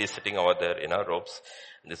 This lady sitting over there in her robes.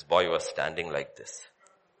 And this boy was standing like this,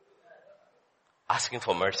 asking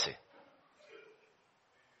for mercy.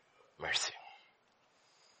 Mercy.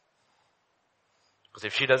 Because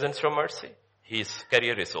if she doesn't show mercy, his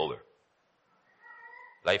career is over.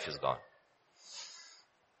 Life is gone.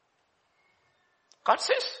 God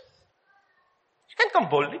says, you can come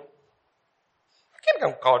boldly. You can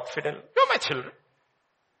come confidently. You're my children.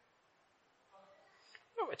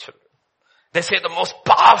 You're my children. They say the most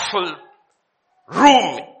powerful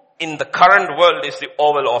room in the current world is the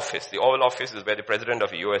Oval Office. The Oval Office is where the President of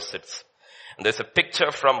the US sits. And there's a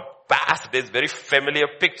picture from past days, very familiar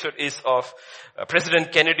picture is of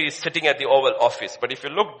President Kennedy is sitting at the Oval Office. But if you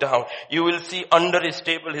look down, you will see under his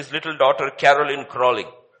table his little daughter Caroline crawling.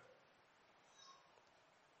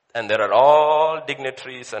 And there are all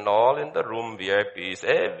dignitaries and all in the room, VIPs,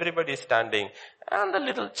 everybody standing. And the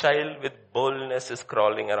little child with boldness is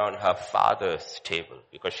crawling around her father's table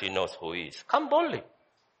because she knows who he is. Come boldly.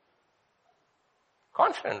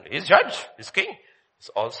 Confidently. He's judge, he's king. He's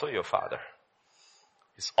also your father.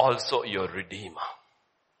 He's also your redeemer.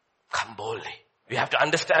 Come boldly. We have to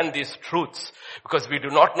understand these truths because we do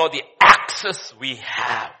not know the access we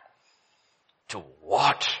have to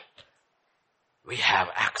what we have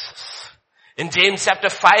access. In James chapter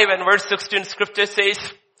 5 and verse 16, scripture says,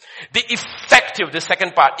 the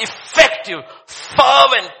second part, effective,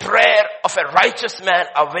 fervent prayer of a righteous man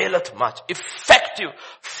availeth much. Effective,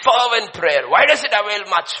 fervent prayer. Why does it avail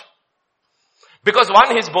much? Because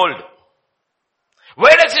one, he's bold.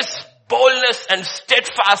 Where does his boldness and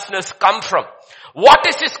steadfastness come from? What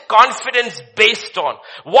is his confidence based on?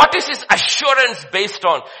 What is his assurance based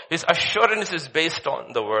on? His assurance is based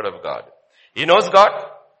on the word of God. He knows God.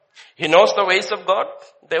 He knows the ways of God.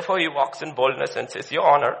 Therefore he walks in boldness and says, Your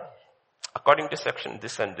Honor, according to section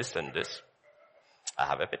this and this and this, I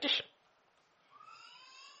have a petition.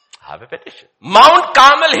 I have a petition. Mount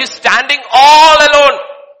Carmel, he's standing all alone.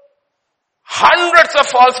 Hundreds of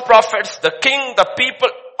false prophets, the king, the people,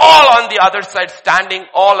 all on the other side standing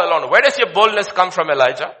all alone. Where does your boldness come from,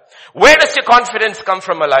 Elijah? Where does your confidence come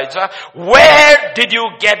from, Elijah? Where did you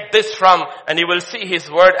get this from? And you will see his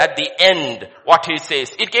word at the end, what he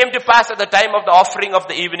says. It came to pass at the time of the offering of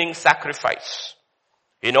the evening sacrifice.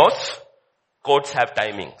 He knows courts have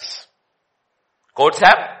timings. Courts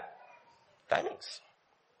have timings.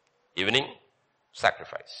 Evening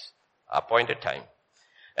sacrifice. Appointed time.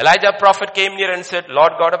 Elijah prophet came near and said,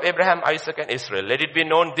 Lord God of Abraham, Isaac and Israel, let it be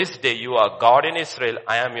known this day you are God in Israel.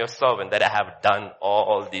 I am your servant that I have done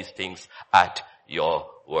all these things at your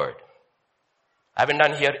word. I haven't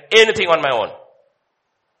done here anything on my own.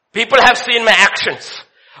 People have seen my actions,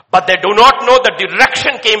 but they do not know the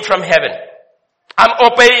direction came from heaven.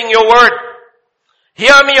 I'm obeying your word.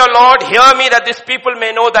 Hear me, O Lord, hear me that these people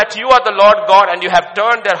may know that you are the Lord God and you have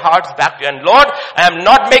turned their hearts back to you. And Lord, I am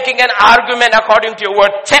not making an argument according to your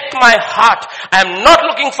word. Check my heart. I am not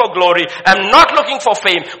looking for glory. I am not looking for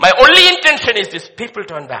fame. My only intention is these people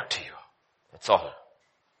turn back to you. That's all.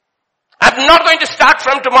 I'm not going to start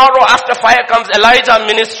from tomorrow after fire comes Elijah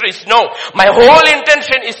ministries. No. My whole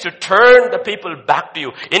intention is to turn the people back to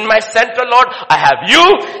you. In my center, Lord, I have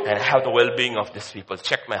you and I have the well-being of these people.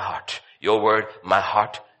 Check my heart. Your word, my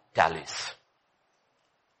heart tallies.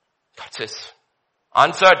 God says,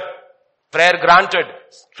 answered, prayer granted.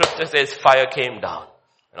 Scripture says fire came down.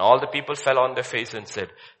 And all the people fell on their face and said,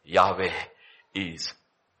 Yahweh is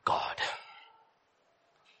God.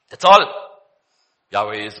 That's all.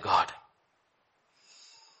 Yahweh is God.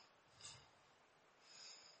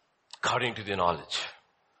 According to the knowledge,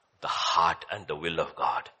 the heart and the will of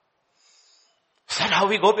God. Is that how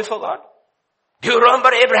we go before God? Do you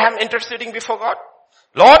remember Abraham interceding before God?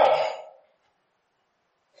 Lord,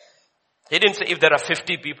 he didn't say if there are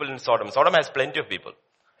 50 people in Sodom. Sodom has plenty of people.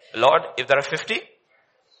 Lord, if there are 50,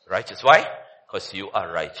 righteous. Why? Because you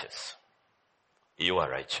are righteous. You are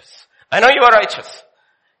righteous. I know you are righteous.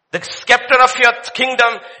 The scepter of your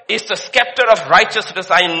kingdom is the scepter of righteousness.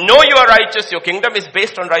 I know you are righteous. Your kingdom is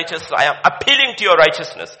based on righteousness. So I am appealing to your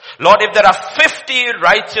righteousness. Lord, if there are 50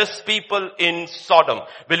 righteous people in Sodom,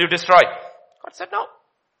 will you destroy? God said no.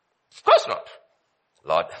 Of course not.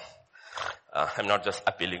 Lord, I'm not just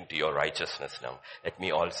appealing to your righteousness now. Let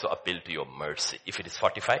me also appeal to your mercy. If it is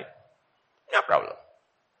 45, no problem.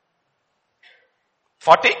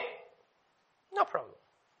 40, no problem.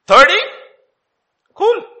 30,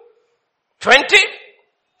 cool. 20,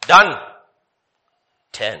 done.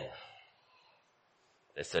 10.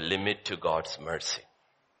 There's a limit to God's mercy.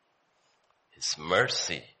 His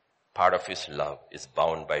mercy, part of His love, is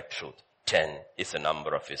bound by truth. 10 is a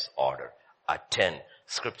number of His order. At 10,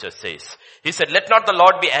 Scripture says, He said, let not the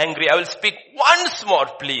Lord be angry. I will speak once more,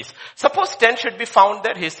 please. Suppose 10 should be found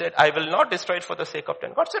there. He said, I will not destroy it for the sake of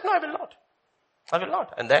 10. God said, no, I will not. I will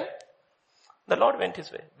not. And then the Lord went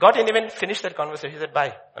His way. God didn't even finish that conversation. He said,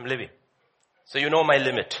 bye, I'm leaving. So you know my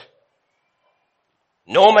limit.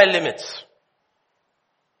 Know my limits.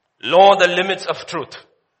 Know the limits of truth.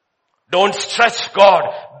 Don't stretch God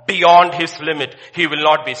beyond His limit. He will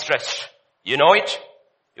not be stretched. You know it?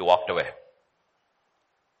 You walked away.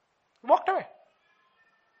 Walked away.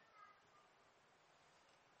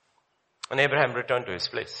 And Abraham returned to his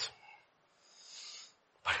place.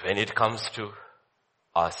 But when it comes to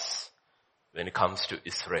us, when it comes to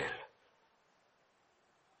Israel,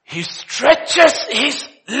 he stretches his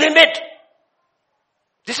limit.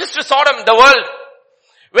 This is to Sodom, the world.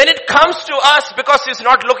 When it comes to us, because He's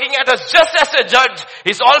not looking at us just as a judge,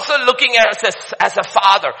 He's also looking at us as a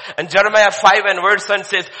father. And Jeremiah 5 and verse 1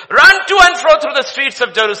 says, run to and fro through the streets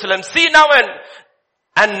of Jerusalem. See now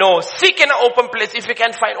and know. Seek in an open place if you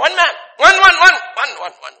can find one man.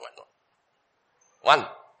 One.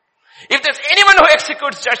 If there's anyone who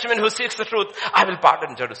executes judgment, who seeks the truth, I will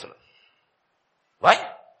pardon Jerusalem. Why?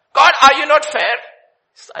 God, are you not fair?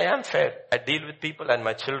 I am fair. I deal with people and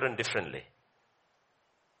my children differently.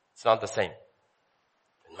 It's not the same.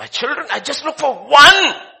 My children, I just look for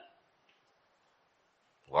one.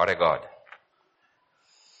 What a God.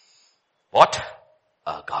 What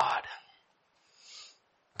a God.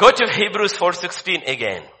 Go to Hebrews 4:16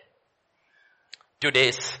 again.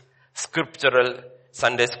 Today's scriptural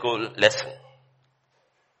Sunday school lesson.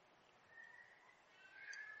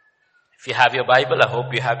 If you have your Bible, I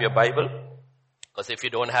hope you have your Bible. Because if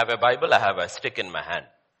you don't have a Bible, I have a stick in my hand.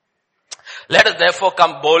 Let us therefore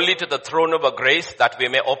come boldly to the throne of grace that we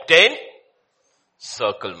may obtain.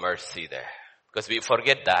 Circle mercy there. Because we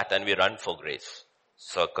forget that and we run for grace.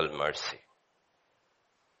 Circle mercy.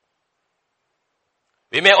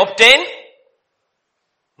 We may obtain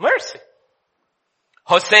mercy.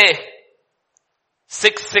 Hosea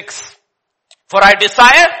 6:6. For I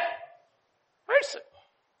desire mercy.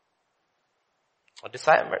 I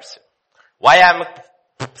desire mercy. Why I'm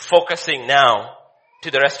focusing now to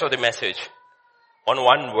the rest of the message on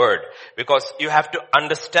one word? Because you have to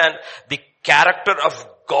understand the character of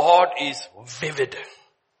God is vivid.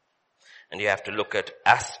 And you have to look at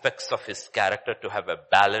aspects of His character to have a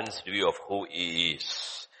balanced view of who He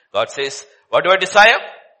is. God says, what do I desire?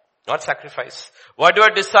 Not sacrifice. What do I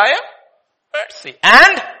desire? Mercy.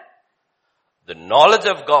 And the knowledge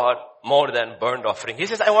of God more than burnt offering. He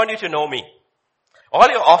says, I want you to know me. All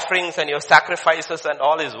your offerings and your sacrifices and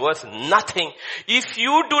all is worth nothing if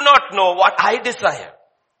you do not know what I desire.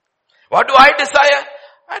 What do I desire?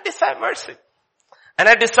 I desire mercy. And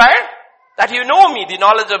I desire that you know me, the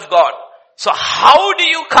knowledge of God. So how do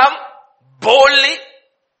you come boldly?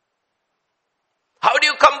 How do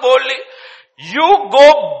you come boldly? You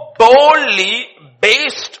go boldly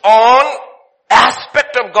based on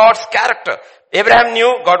aspect of God's character. Abraham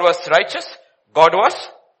knew God was righteous. God was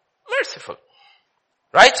merciful.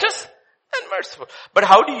 Righteous and merciful. But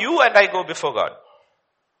how do you and I go before God?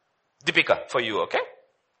 Deepika, for you, okay?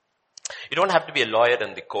 You don't have to be a lawyer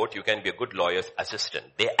in the court. You can be a good lawyer's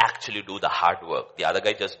assistant. They actually do the hard work. The other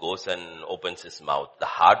guy just goes and opens his mouth. The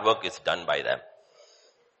hard work is done by them.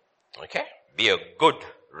 Okay? Be a good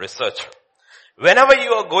researcher. Whenever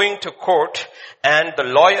you are going to court and the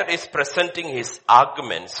lawyer is presenting his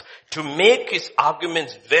arguments, to make his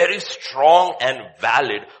arguments very strong and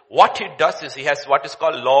valid, what he does is he has what is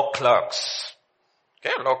called law clerks.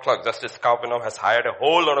 Okay, law clerks. Justice Kavanaugh has hired a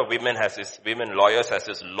whole lot of women lawyers as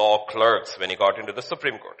his law clerks when he got into the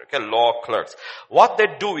Supreme Court. Okay, law clerks. What they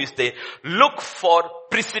do is they look for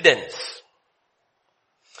precedents.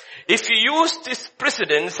 If you use this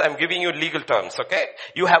precedence, I'm giving you legal terms, okay?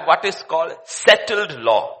 You have what is called settled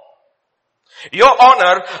law. Your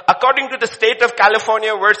Honor, according to the state of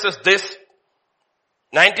California versus this,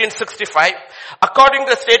 1965, according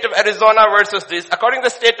to the state of Arizona versus this, according to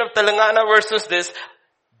the state of Telangana versus this,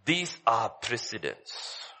 these are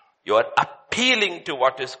precedents. You are appealing to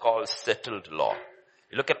what is called settled law.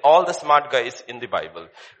 You look at all the smart guys in the Bible.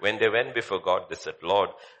 When they went before God, they said, Lord,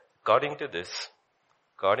 according to this,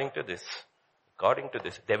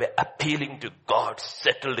 they were appealing to God's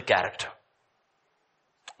settled character.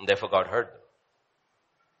 And therefore God heard them.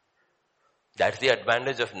 That's the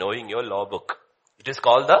advantage of knowing your law book. It is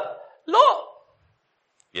called the law.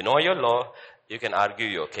 You know your law, you can argue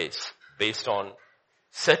your case based on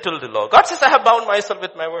settled law. God says, I have bound myself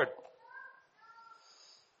with my word.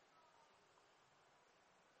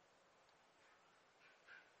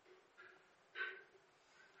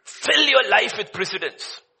 Fill your life with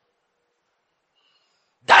precedents.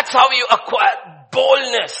 That's how you acquire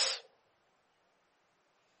boldness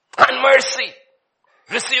and mercy.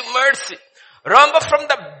 Receive mercy. Remember, from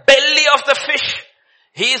the belly of the fish,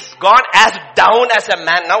 he's gone as down as a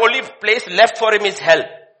man. Now only place left for him is hell.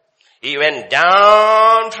 He went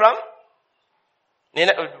down from,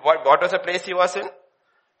 what was the place he was in?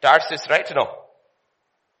 Tarsus, right? No.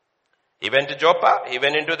 He went to Joppa, he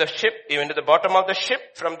went into the ship, he went to the bottom of the ship,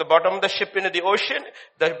 from the bottom of the ship into the ocean,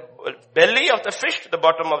 the belly of the fish to the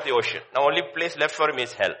bottom of the ocean. Now only place left for him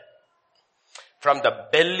is hell. From the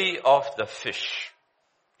belly of the fish,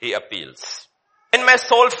 he appeals. When my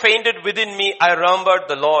soul fainted within me, I remembered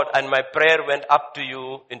the Lord, and my prayer went up to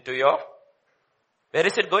you into your, where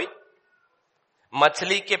is it going?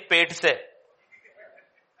 Machli ke pet se.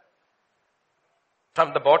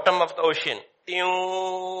 From the bottom of the ocean,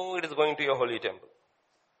 it is going to your holy temple.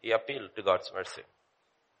 He appealed to God's mercy.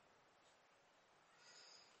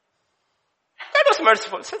 God was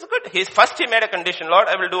merciful. Says good. First he made a condition. Lord,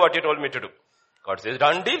 I will do what you told me to do. God says,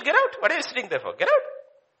 done deal, get out. What are you sitting there for? Get out.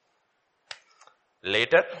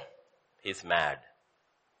 Later, he's mad.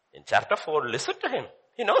 In chapter 4, listen to him.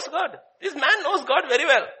 He knows God. This man knows God very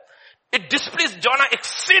well. It displeased Jonah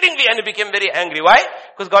exceedingly and he became very angry. Why?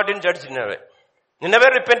 Because God didn't judge Nineveh. Nineveh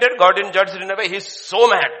repented, God didn't judge Nineveh. He's so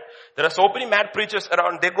mad. There are so many mad preachers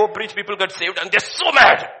around. They go preach, people get saved, and they're so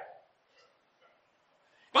mad.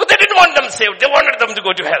 Because they didn't want them saved. They wanted them to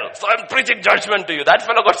go to hell. So I'm preaching judgment to you. That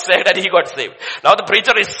fellow got saved and he got saved. Now the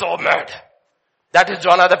preacher is so mad. That is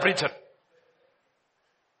Jonah the preacher.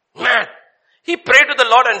 Mad. He prayed to the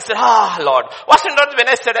Lord and said, Lord, wasn't that when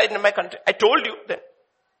I said in my country? I told you then.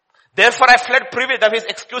 Therefore I fled privy. That is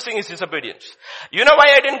excusing his disobedience. You know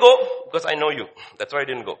why I didn't go? Because I know you. That's why I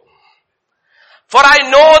didn't go. For I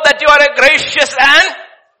know that you are a gracious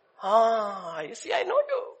and, you see, I know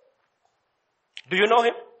you. Do you know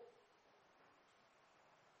him?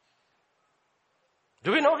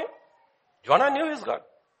 Do we know him? Jonah knew his God.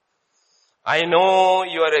 I know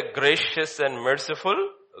you are a gracious and merciful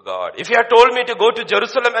God. If you had told me to go to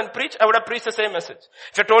Jerusalem and preach, I would have preached the same message.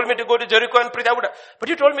 If you had told me to go to Jericho and preach, I would have. But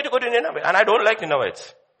you told me to go to Nineveh, and I don't like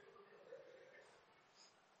Ninevites.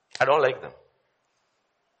 I don't like them.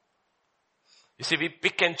 You see, we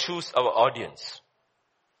pick and choose our audience.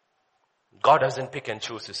 God doesn't pick and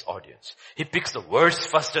choose his audience. He picks the worst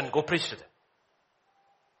first and go preach to them.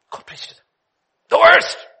 Go preach to them. The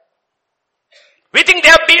worst. We think they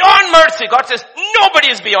are beyond mercy. God says, nobody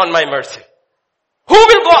is beyond my mercy. Who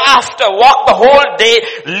will go after, walk the whole day,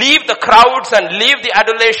 leave the crowds and leave the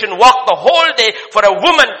adulation, walk the whole day for a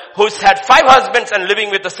woman who's had 5 husbands and living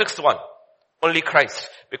with the 6th one? Only Christ,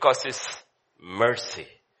 because his mercy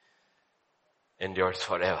endures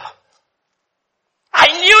forever. I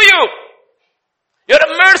knew you. You're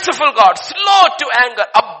a merciful God, slow to anger,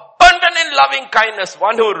 abundant in loving kindness,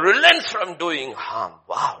 one who relents from doing harm.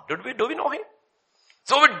 Wow, do we know him?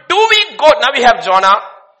 So do we go, now we have Jonah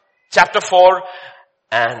chapter 4,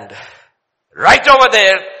 and right over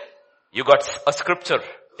there, you got a scripture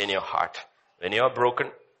in your heart. When you are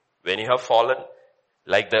broken, when you have fallen,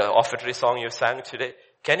 like the offertory song you sang today,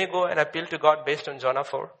 can you go and appeal to God based on Jonah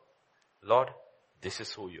 4? Lord, this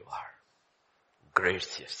is who you are.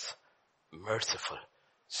 Gracious, merciful,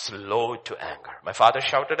 Slow to anger. My father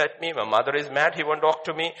shouted at me. My mother is mad. He won't talk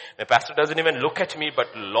to me. My pastor doesn't even look at me. But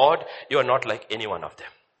Lord, you are not like any one of them.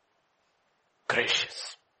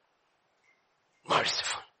 Gracious,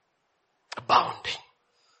 merciful, abounding.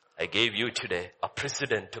 I gave you today a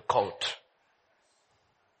precedent to quote.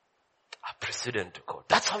 A precedent to quote.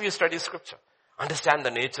 That's how you study scripture. Understand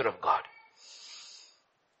the nature of God.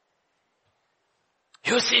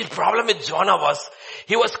 You see, the problem with Jonah was,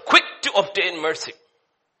 he was quick to obtain mercy.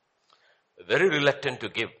 Very reluctant to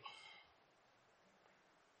give.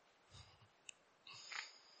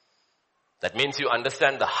 That means you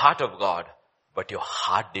understand the heart of God, but your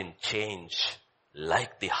heart didn't change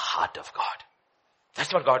like the heart of God.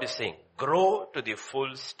 That's what God is saying. Grow to the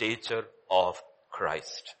full stature of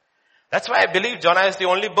Christ. That's why I believe Jonah is the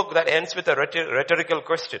only book that ends with a rhetorical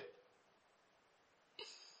question.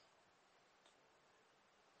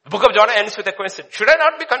 The book of Jonah ends with a question. Should I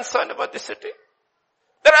not be concerned about this city?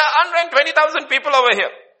 There are 120,000 people over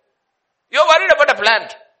here. You're worried about a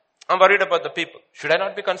plant. I'm worried about the people. Should I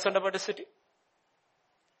not be concerned about the city?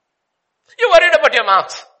 You're worried about your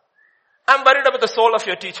marks. I'm worried about the soul of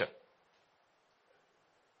your teacher.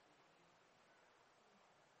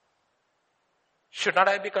 Should not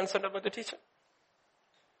I be concerned about the teacher?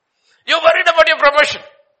 You're worried about your promotion.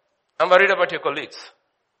 I'm worried about your colleagues.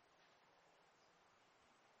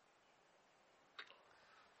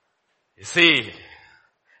 You see,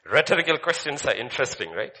 rhetorical questions are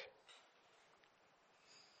interesting, right?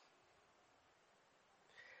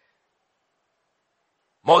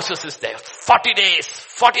 Moses is there. 40 days,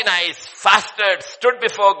 40 nights, fasted, stood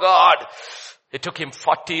before God. It took him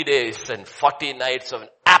 40 days and 40 nights of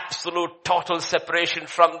absolute total separation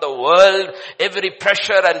from the world. Every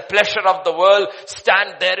pressure and pleasure of the world,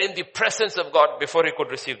 stand there in the presence of God before he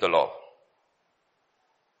could receive the law.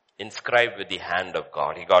 Inscribed with the hand of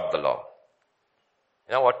God, he got the law.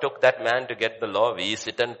 You know what took that man to get the law? We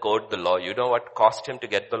sit and quote the law. You know what cost him to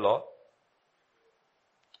get the law?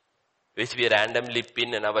 Which we randomly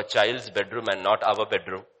pin in our child's bedroom and not our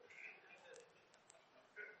bedroom.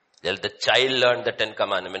 Well, the child learned the 10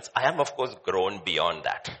 commandments. I am of course grown beyond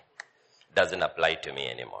that. Doesn't apply to me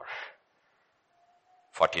anymore.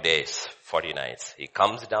 40 days, 40 nights. He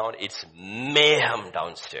comes down, it's mayhem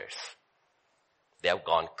downstairs. They have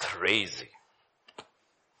gone crazy.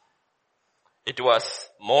 It was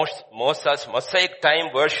Moses' Mosaic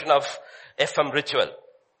time version of FM ritual.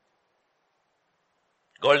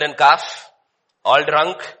 Golden calf, all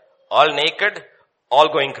drunk, all naked,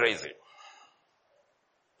 all going crazy.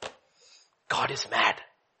 God is mad.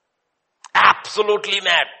 Absolutely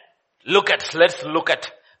mad. Let's look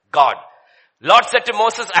at God. Lord said to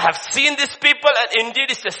Moses, I have seen these people and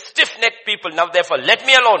indeed it's a stiff-necked people. Now therefore let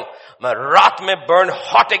me alone. My wrath may burn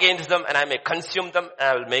hot against them and I may consume them and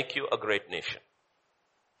I will make you a great nation.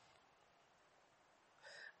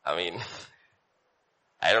 I mean,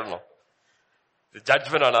 I don't know. The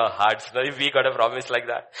judgment on our hearts. Now if we got a promise like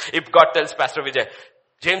that. If God tells Pastor Vijay,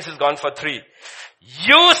 James is gone for 3.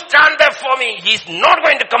 You stand there for me. He's not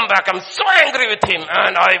going to come back. I'm so angry with him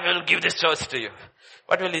and I will give this church to you.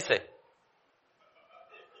 What will he say?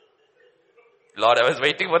 Lord, I was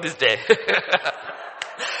waiting for this day.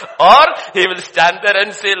 Or he will stand there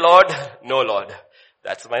and say, Lord, no Lord,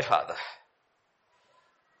 that's my father.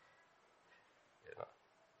 You know.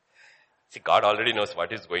 See, God already knows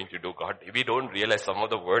what he's going to do. God, we don't realize some of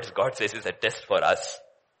the words God says is a test for us.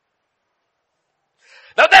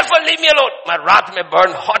 Now therefore leave me alone. My wrath may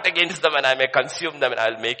burn hot against them and I may consume them and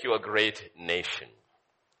I will make you a great nation.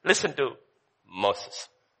 Listen to Moses.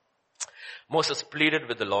 Moses pleaded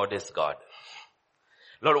with the Lord his God.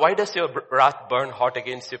 Lord, why does your wrath burn hot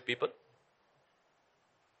against your people?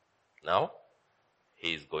 Now, he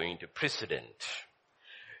is going to precedent.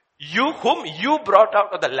 You whom you brought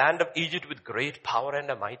out of the land of Egypt with great power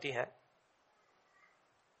and a mighty hand.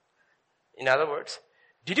 In other words,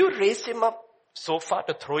 did you raise him up so far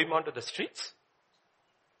to throw him onto the streets?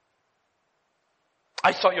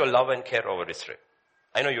 I saw your love and care over Israel.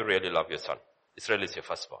 I know you really love your son. Israel is your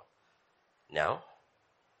firstborn. Now,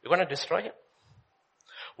 you're going to destroy him.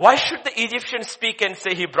 Why should the Egyptians speak and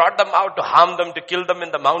say he brought them out to harm them, to kill them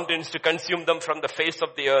in the mountains, to consume them from the face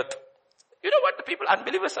of the earth? You know what the people,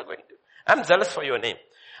 unbelievers are going to do? I'm zealous for your name.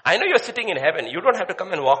 I know you're sitting in heaven. You don't have to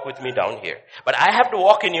come and walk with me down here. But I have to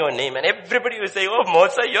walk in your name. And everybody will say, oh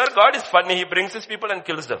Moses, your God is funny. He brings his people and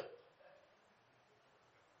kills them.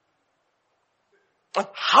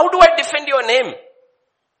 How do I defend your name?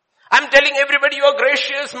 I'm telling everybody you are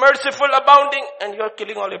gracious, merciful, abounding, and you're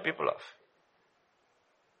killing all your people off.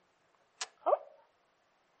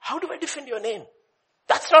 How do I defend your name?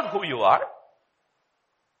 That's not who you are.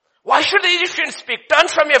 Why should the Egyptians speak? Turn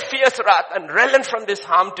from your fierce wrath and relent from this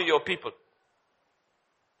harm to your people.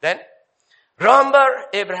 Then, remember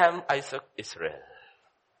Abraham, Isaac, Israel.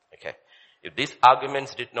 Okay. If these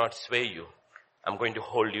arguments did not sway you, I'm going to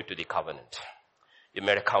hold you to the covenant. You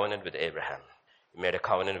made a covenant with Abraham. You made a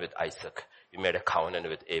covenant with Isaac. You made a covenant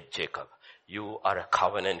with Jacob. You are a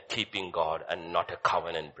covenant keeping God and not a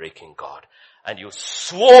covenant breaking God. And you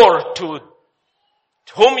swore to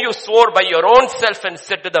whom you swore by your own self and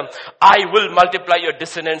said to them, I will multiply your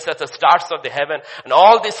descendants as the stars of the heaven, and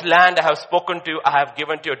all this land I have spoken to you, I have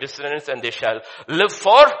given to your descendants, and they shall live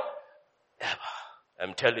forever.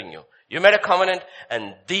 I'm telling you, you made a covenant,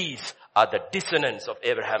 and these are the descendants of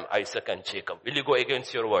Abraham, Isaac, and Jacob. Will you go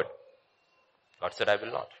against your word? God said, I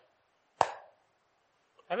will not.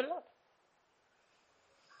 I will not.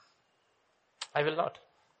 I will not.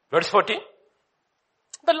 Verse 14.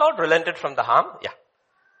 The Lord relented from the harm. Yeah.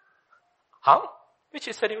 Harm? Which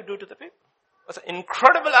he said he would do to the people. It was an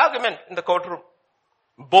incredible argument in the courtroom.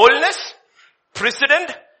 Boldness,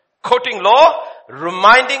 precedent, quoting law,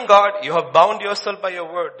 reminding God, you have bound yourself by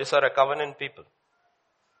your word. These are a covenant people.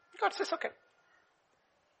 God says, okay.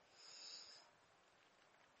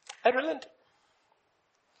 I relent.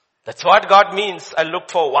 That's what God means. I look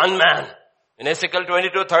for one man. In Ezekiel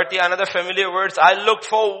 22:30, another familiar words, I looked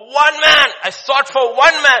for one man. I sought for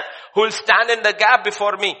one man who will stand in the gap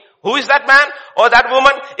before me. Who is that man or that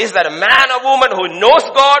woman? Is that a man or woman who knows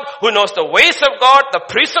God, who knows the ways of God, the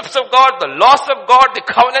precepts of God, the laws of God, the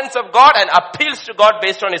covenants of God, and appeals to God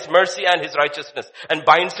based on his mercy and his righteousness and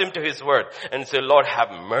binds him to his word and say, Lord,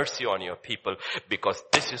 have mercy on your people because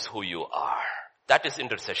this is who you are. That is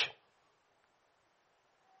intercession.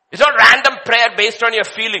 It's not random prayer based on your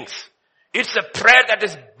feelings. It's a prayer that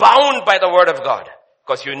is bound by the word of God.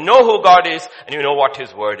 Because you know who God is and you know what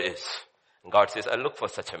his word is. And God says, I look for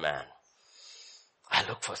such a man. I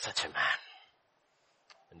look for such a man.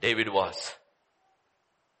 And David was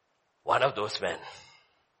one of those men.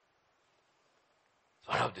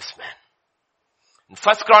 One of this man. In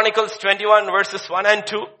 1 Chronicles 21 verses 1 and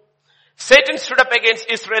 2, Satan stood up against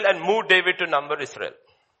Israel and moved David to number Israel.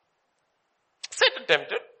 Satan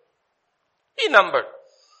tempted. He numbered.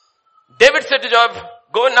 David said to Joab,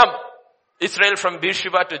 go number Israel from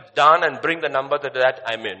Beersheba to Dan and bring the number that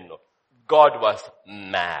I may know. God was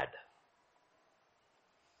mad.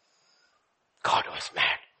 God was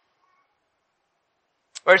mad.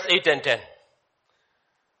 Verse 8 and 10.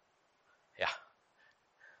 Yeah.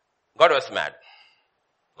 God was mad.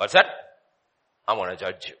 God said, I'm going to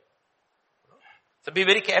judge you. So be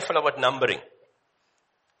very careful about numbering.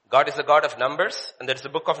 God is a God of numbers, and there is a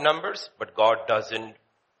book of Numbers, but God doesn't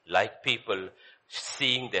like people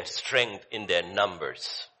seeing their strength in their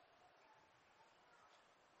numbers.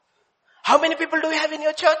 How many people do you have in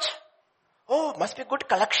your church? Oh, must be a good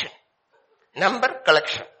collection. Number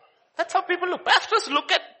collection. That's how people look. Pastors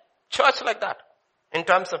look at church like that, in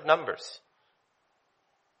terms of numbers.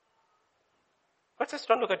 But just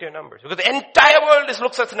don't look at your numbers. Because the entire world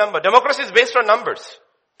looks at number. Democracy is based on numbers.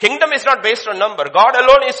 Kingdom is not based on number. God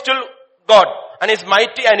alone is still God. And He's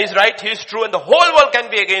mighty and He's right. He is true. And the whole world can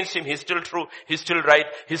be against Him. He's still true. He's still right.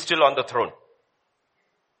 He's still on the throne.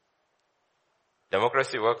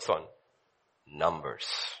 Democracy works on numbers.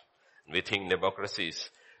 We think democracy is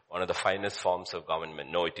one of the finest forms of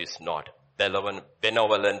government. No, it is not.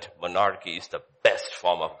 Benevolent monarchy is the best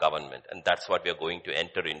form of government. And that's what we are going to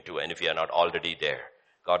enter into. And if we are not already there.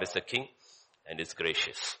 God is the king and is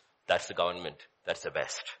gracious. That's the government. That's the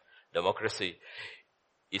best. Democracy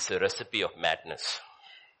is a recipe of madness.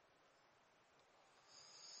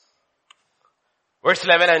 Verse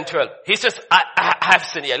 11 and 12. He says, I have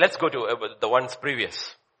sinned. Yeah, let's go to the ones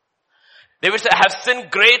previous. David said, I have sinned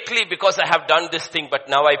greatly because I have done this thing, but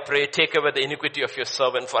now I pray, take away the iniquity of your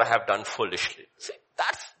servant, for I have done foolishly. See,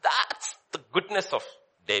 that's the goodness of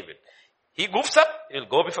David. He goofs up, he'll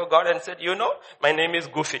go before God and say, you know, my name is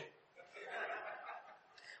Goofy.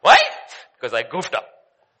 Why? Because I goofed up.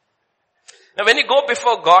 Now when you go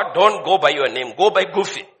before God, don't go by your name, go by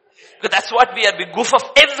Goofy. Because that's what we are, we goof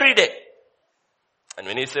up every day. And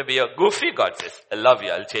when you say we are goofy, God says, I love you,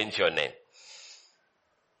 I'll change your name.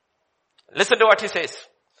 Listen to what he says.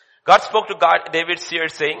 God spoke to David here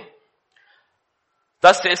saying,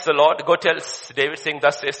 thus says the Lord. God tells David saying,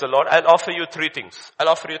 thus says the Lord, I'll offer you three things. I'll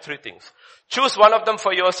offer you three things. Choose one of them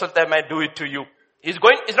for yourself that I might do it to you. He's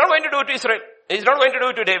not going to do it to Israel. He's not going to do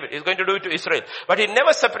it to David. He's going to do it to Israel. But he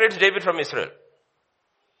never separates David from Israel.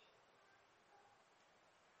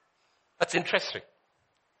 That's interesting.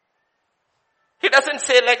 He doesn't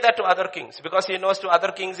say like that to other kings because he knows to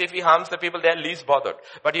other kings if he harms the people, they are least bothered.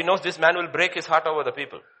 But he knows this man will break his heart over the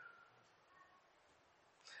people.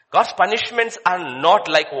 God's punishments are not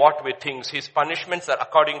like what we think. His punishments are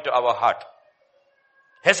according to our heart.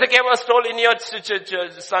 Hezekiah was told, in your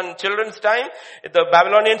children's time, the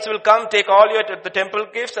Babylonians will come, take all the temple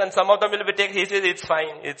gifts, and some of them will be taken. He says, it's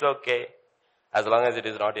fine, it's okay. As long as it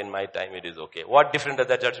is not in my time, it is okay. What difference does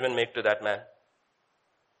that judgment make to that man?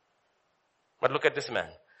 But look at this man.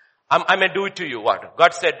 I may do it to you. What?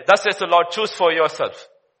 God said, thus says the Lord, choose for yourself.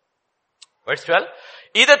 Verse 12.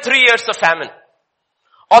 Either 3 years of famine,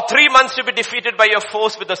 or 3 months to be defeated by your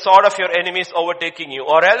foes with the sword of your enemies overtaking you.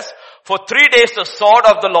 Or else, for 3 days the sword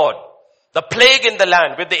of the Lord, the plague in the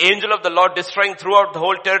land, with the angel of the Lord destroying throughout the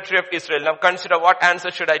whole territory of Israel. Now consider, what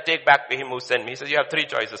answer should I take back to him who sent me? He says, you have 3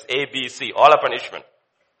 choices. A, B, C. All are punishment.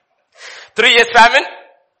 3 years famine.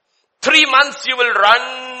 3 months you will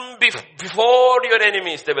run before your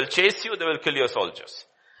enemies. They will chase you. They will kill your soldiers.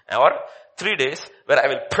 Or 3 days where I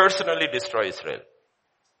will personally destroy Israel.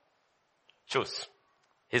 Choose.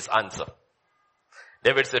 His answer.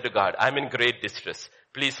 David said to God, I'm in great distress.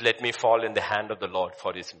 Please let me fall in the hand of the Lord,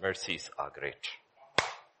 for his mercies are great.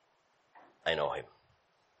 I know him.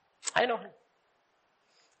 I know him.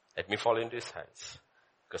 Let me fall into his hands.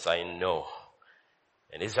 Because I know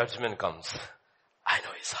when his judgment comes, I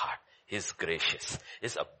know his heart. He's gracious.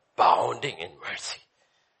 He's abounding in mercy.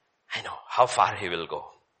 I know how far he will go.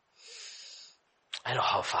 I know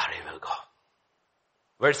how far he will go.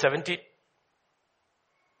 Verse 17.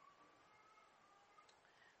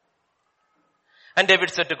 And David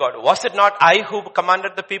said to God, was it not I who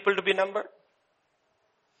commanded the people to be numbered?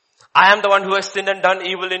 I am the one who has sinned and done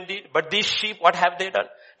evil indeed. But these sheep, what have they done?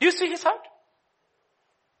 Do you see his heart?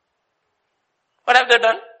 What have they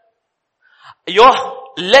done?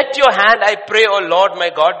 Let your hand, I pray, O Lord my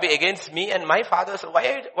God, be against me and my fathers.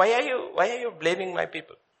 Why are you blaming my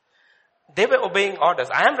people? They were obeying orders.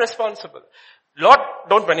 I am responsible. Lord,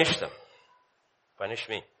 don't punish them. Punish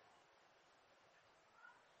me.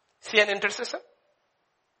 See an intercessor?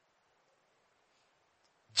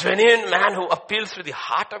 Genuine man who appeals to the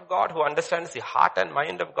heart of God, who understands the heart and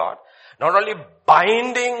mind of God. Not only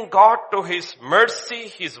binding God to his mercy,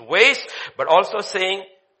 his ways, but also saying,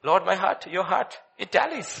 Lord, my heart, your heart, it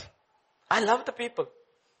tallies. I love the people.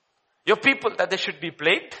 Your people, that they should be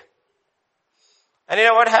plagued. And you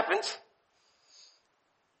know what happens?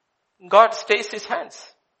 God stays his hands.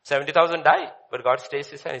 70,000 die, but God stays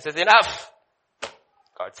his hands. He says, enough.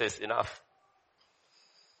 God says, enough.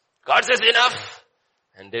 God says, enough.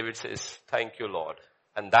 And David says, thank you, Lord.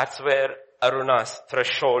 And that's where Aruna's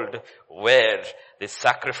threshold, where the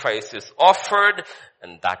sacrifice is offered,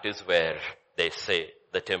 and that is where they say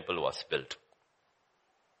the temple was built.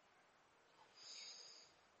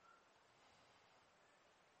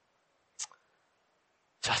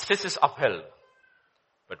 Justice is upheld,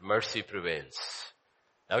 but mercy prevails.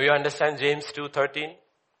 Now you understand James 2:13?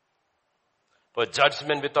 For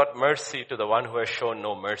judgment without mercy to the one who has shown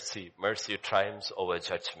no mercy. Mercy triumphs over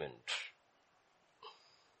judgment.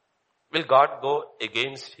 Will God go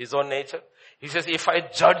against his own nature? He says, if I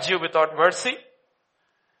judge you without mercy,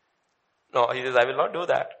 no, he says, I will not do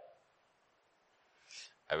that.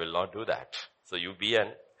 I will not do that. So you be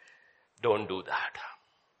and don't do that.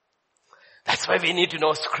 That's why we need to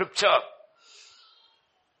know scripture.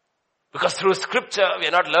 Because through scripture, we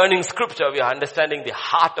are not learning scripture, we are understanding the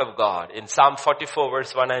heart of God. In Psalm 44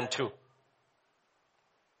 verse 1 and 2.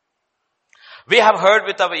 We have heard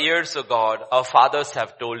with our ears, O God, our fathers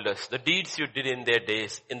have told us, the deeds you did in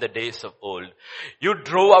the days of old. You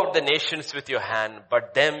drove out the nations with your hand,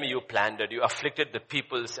 but them you plundered. You afflicted the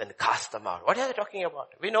peoples and cast them out. What are they talking about?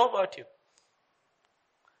 We know about you.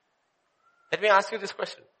 Let me ask you this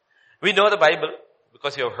question. We know the Bible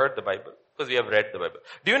because you have heard the Bible, because we have read the Bible.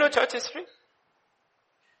 Do you know church history?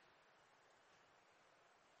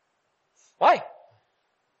 Why?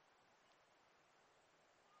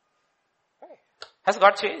 Has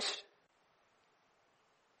God changed?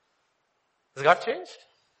 Has God changed?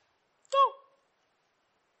 No.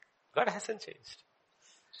 God hasn't changed.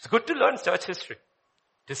 It's good to learn church history,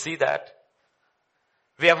 to see that.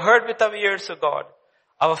 We have heard with our ears, O God,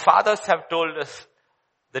 our fathers have told us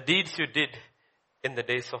the deeds you did in the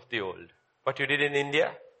days of the old. What you did in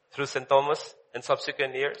India through St. Thomas in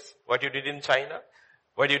subsequent years. What you did in China.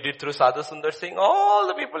 What you did through Sadhu Sundar Singh. All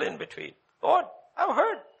the people in between. God, I've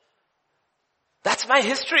heard. That's my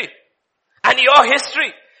history. And your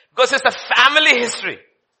history. Because it's a family history.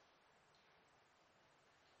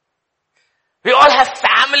 We all have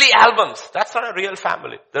family albums. That's not a real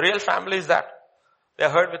family. The real family is that. We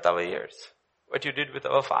have heard with our ears what you did with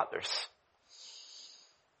our fathers.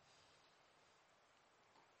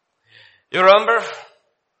 You remember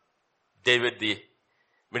David, the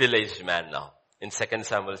middle-aged man now. in 2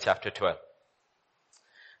 Samuel chapter 12.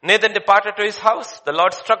 Nathan departed to his house. The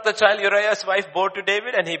Lord struck the child Uriah's wife bore to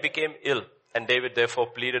David and he became ill. And David therefore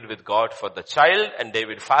pleaded with God for the child, and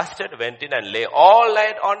David fasted, went in and lay all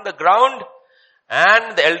night on the ground.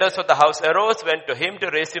 And the elders of the house arose, went to him to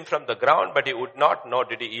raise him from the ground, but he would not, nor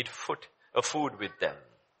did he eat food with them.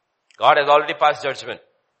 God has already passed judgment.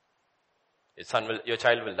 Your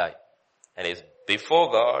child will die. And he's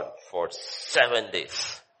before God for 7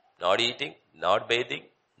 days. Not eating, not bathing,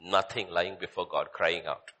 nothing, lying before God, crying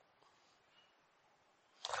out.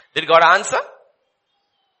 Did God answer?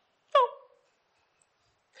 No.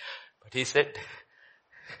 But he said,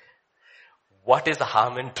 what is the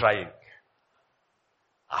harm in trying?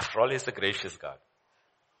 After all, he's a gracious God.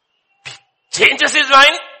 If he changes his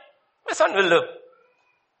mind, my son will live.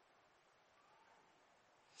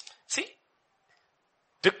 See,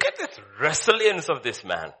 look at this resilience of this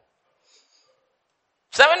man.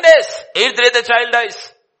 7 days, 8th day the child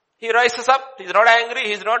dies. He rises up, he's not angry,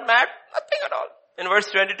 he's not mad, nothing at all. In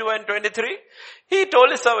verse 22 and 23, he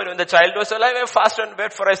told his servant, when the child was alive, I fasted and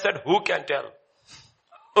wept, for I said, who can tell?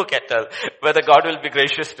 Who can tell whether God will be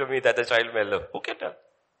gracious to me that the child may live? Who can tell?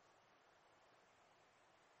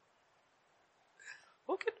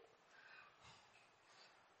 Who can?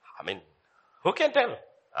 Who can tell?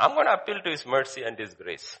 I'm going to appeal to his mercy and his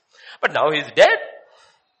grace. But now he's dead.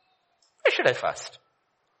 Why should I fast?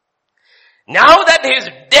 Now that he's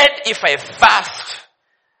dead, if I fast,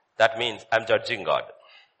 that means I'm judging God.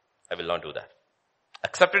 I will not do that.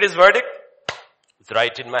 Accepted his verdict. It's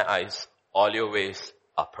right in my eyes. All your ways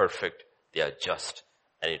are perfect. They are just.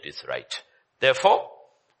 And it is right. Therefore,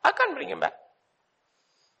 I can't bring him back.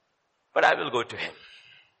 But I will go to him.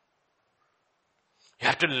 You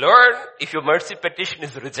have to learn, if your mercy petition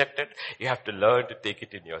is rejected, you have to learn to take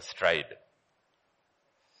it in your stride.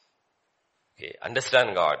 Okay,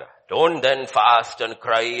 understand God. Don't then fast and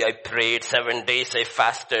cry. I prayed 7 days, I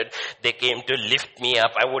fasted. They came to lift me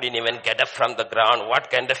up. I wouldn't even get up from the ground. What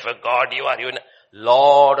kind of a God you are?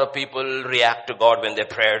 Lot of people react to God when their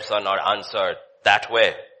prayers are not answered that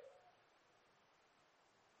way.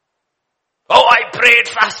 Oh, I prayed,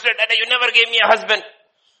 fasted, and you never gave me a husband.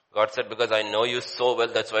 God said, because I know you so well,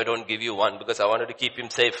 that's why I don't give you one, because I wanted to keep him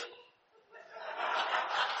safe.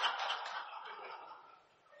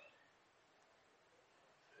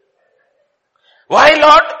 Why,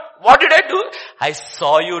 Lord? What did I do? I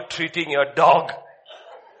saw you treating your dog.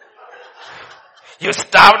 You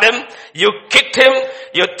starved him, you kicked him,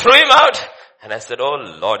 you threw him out. And I said, oh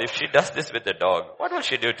Lord, if she does this with the dog, what will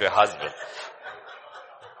she do to her husband?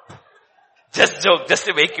 Just joke, just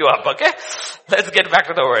to wake you up, okay? Let's get back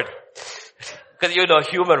to the word. Because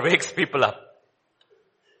humor wakes people up.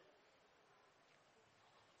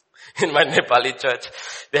 In my Nepali church,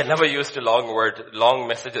 they never used a long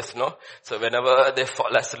messages, no? So whenever they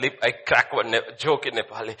fall asleep, I crack one joke in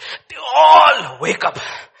Nepali. They all wake up.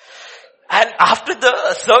 And after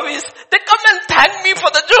the service, they come and thank me for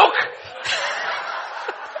the joke.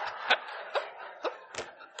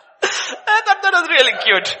 I thought that was really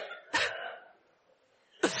cute.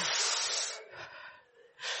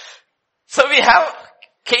 So we have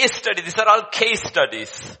case studies. These are all case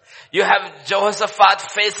studies. You have Jehoshaphat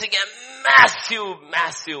facing a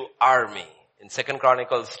massive army. In 2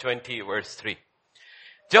 Chronicles 20 verse 3.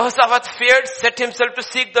 Jehoshaphat feared, set himself to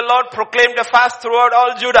seek the Lord, proclaimed a fast throughout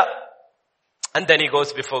all Judah. And then he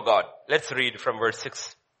goes before God. Let's read from verse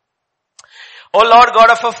 6. O Lord God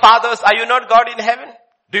of our fathers, are you not God in heaven?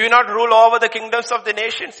 Do you not rule over the kingdoms of the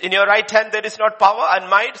nations? In your right hand there is not power and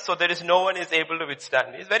might, so there is no one is able to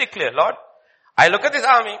withstand. It's very clear, Lord. I look at this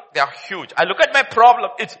army, they are huge. I look at my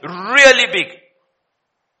problem, it's really big.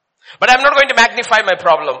 But I'm not going to magnify my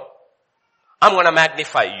problem. I'm going to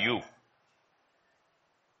magnify you.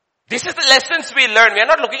 This is the lessons we learn. We are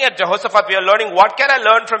not looking at Jehoshaphat. We are learning what can I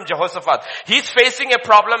learn from Jehoshaphat. He's facing a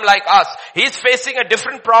problem like us. He's facing a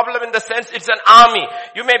different problem in the sense it's an army.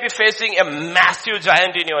 You may be facing a massive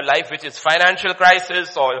giant in your life, which is financial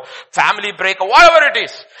crisis or family break or whatever it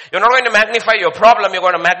is. You're not going to magnify your problem. You're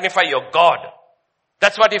going to magnify your God.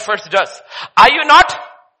 That's what he first does. Are you not?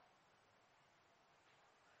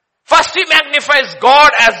 First he magnifies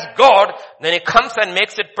God as God. Then he comes and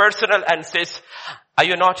makes it personal and says, are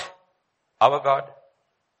you not our God?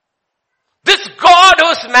 This God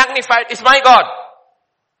who's magnified is my God.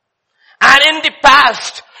 And in the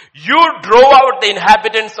past, you drove out the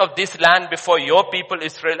inhabitants of this land before your people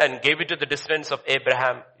Israel and gave it to the descendants of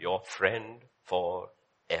Abraham, your friend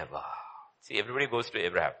forever. See, everybody goes to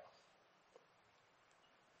Abraham.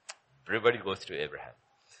 Everybody goes to Abraham.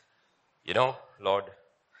 Lord,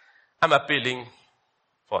 I'm appealing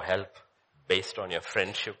for help based on your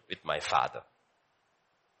friendship with my father.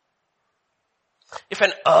 If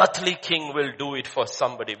an earthly king will do it for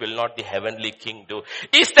somebody, will not the heavenly king do?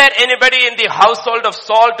 Is there anybody in the household of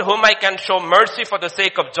Saul to whom I can show mercy for the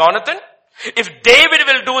sake of Jonathan? If David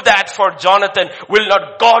will do that for Jonathan, will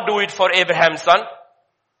not God do it for Abraham's son?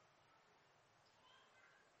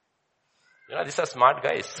 These are smart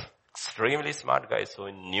guys. Extremely smart guys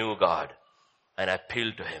who knew God and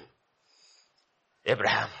appealed to him.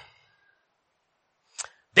 Abraham.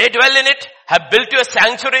 They dwell in it, have built you a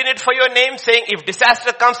sanctuary in it for your name, saying, if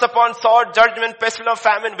disaster comes upon sword, judgment, pestilence, or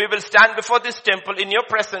famine, we will stand before this temple in your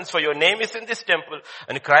presence, for your name is in this temple,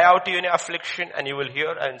 and cry out to you in your affliction, and you will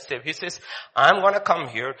hear and save. He says, I'm gonna come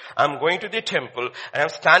here, I'm going to the temple, and I'm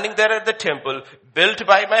standing there at the temple, built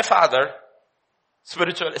by my father,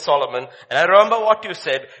 spiritual Solomon, and I remember what you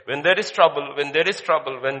said, when there is trouble,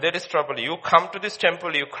 you come to this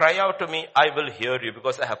temple, you cry out to me, I will hear you,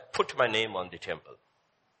 because I have put my name on the temple.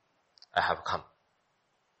 I have come.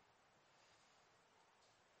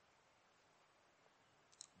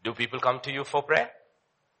 Do people come to you for prayer?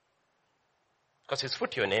 Because He's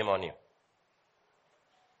put your name on you.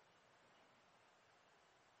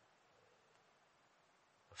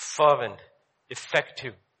 Fervent,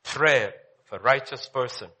 effective prayer of a righteous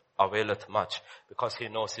person availeth much, because he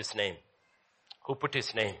knows his name. Who put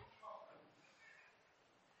his name?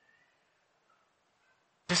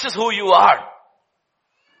 This is who you are.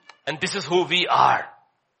 And this is who we are.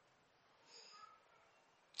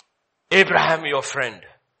 Abraham, your friend.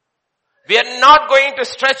 We are not going to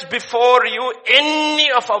stretch before you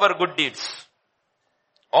any of our good deeds.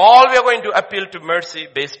 All we are going to appeal to mercy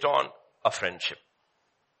based on a friendship.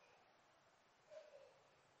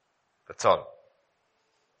 That's all.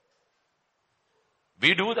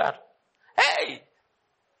 We do that. Hey,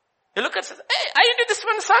 you look at, hey, are you this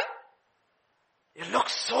one, son? You look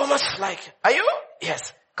so much like, are you?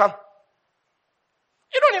 Yes. Come.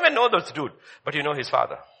 You don't even know this dude, but you know his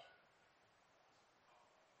father.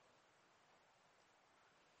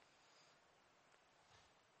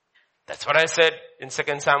 That's what I said in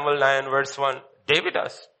 2 Samuel 9 verse 1. David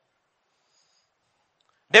does.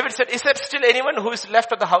 David said, is there still anyone who is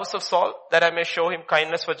left of the house of Saul that I may show him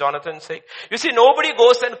kindness for Jonathan's sake? You see, nobody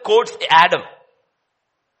goes and quotes Adam.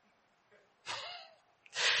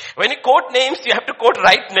 When you quote names, you have to quote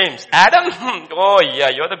right names. Adam? Oh yeah,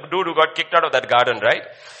 you're the dude who got kicked out of that garden, right?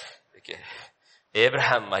 Okay.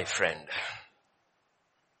 Abraham, my friend.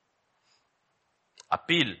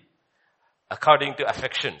 Appeal according to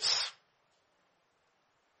affections.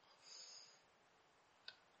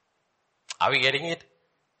 Are we getting it?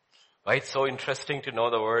 Why it's so interesting to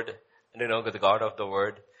know the word and to know the God of the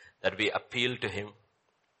word, that we appeal to Him.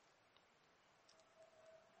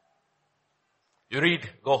 You read,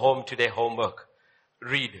 go home today, homework.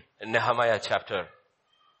 Read Nehemiah chapter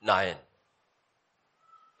 9.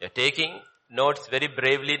 You're taking notes very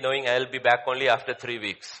bravely, knowing I'll be back only after 3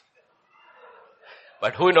 weeks.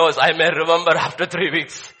 But who knows, I may remember after 3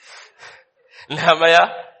 weeks. Nehemiah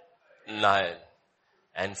 9.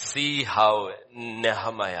 And see how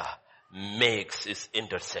Nehemiah makes his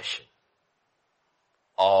intercession.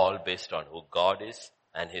 All based on who God is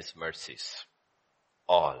and His mercies.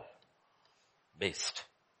 All based.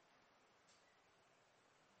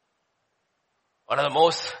 One of the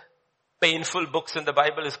most painful books in the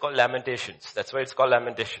Bible is called Lamentations. That's why it's called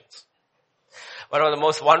Lamentations. One of the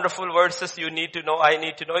most wonderful verses you need to know, I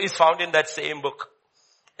need to know, is found in that same book.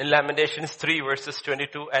 In Lamentations 3 verses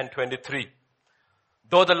 22 and 23.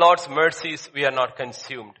 Though the Lord's mercies we are not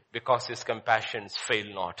consumed, because His compassions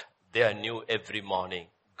fail not. They are new every morning.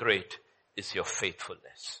 Great is your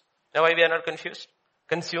faithfulness. Now why we are not confused?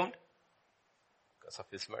 Consumed? Because of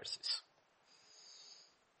His mercies.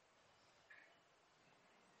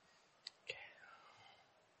 Okay.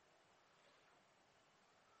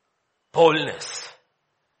 Boldness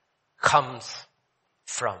comes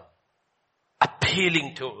from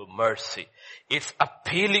appealing to mercy. It's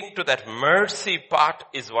appealing to that mercy part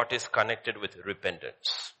is what is connected with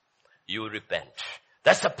repentance. You repent.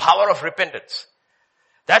 That's the power of repentance.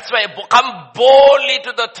 That's why come boldly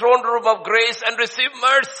to the throne room of grace and receive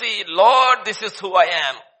mercy. Lord, this is who I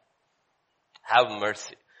am. Have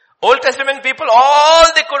mercy. Old Testament people, all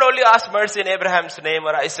they could only ask mercy in Abraham's name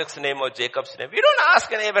or Isaac's name or Jacob's name. We don't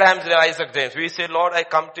ask in Abraham's name, Isaac's name. We say, Lord, I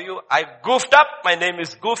come to you. I goofed up. My name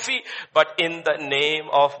is Goofy. But in the name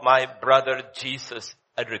of my brother Jesus,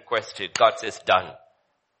 I requested. God says, done.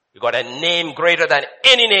 We got a name greater than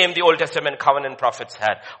any name the Old Testament covenant prophets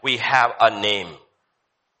had. We have a name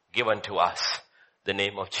given to us. The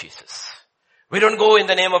name of Jesus. We don't go in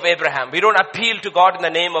the name of Abraham. We don't appeal to God in the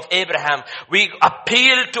name of Abraham. We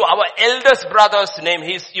appeal to our eldest brother's name.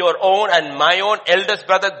 He's your own and my own eldest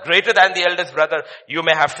brother, greater than the eldest brother you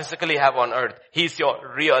may have physically have on earth. He's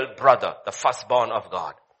your real brother, the firstborn of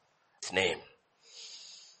God. His name.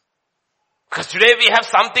 Because today we have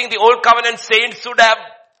something the old covenant saints should have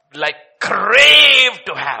craved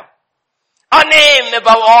to have. A name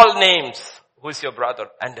above all names. Who is your brother?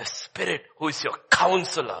 And a spirit who is your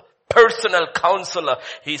counselor. Personal counselor.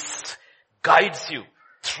 He guides you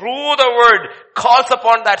through the word, calls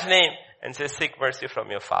upon that name and says, seek mercy from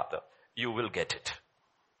your father. You will get it.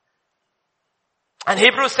 And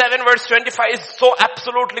Hebrews 7 verse 25 is so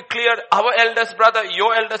absolutely clear. Our eldest brother,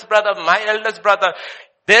 your eldest brother, my eldest brother.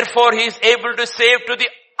 Therefore he is able to save to the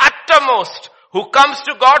uttermost who comes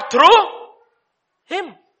to God through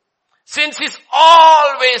him. Since he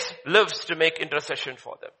always lives to make intercession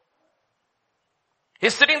for them.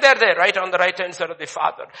 He's sitting there, right on the right hand side of the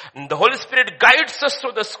Father. And the Holy Spirit guides us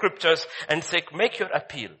through the scriptures and say, make your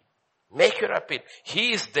appeal. Make your appeal.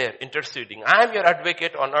 He is there interceding. I am your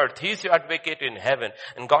advocate on earth. He is your advocate in heaven.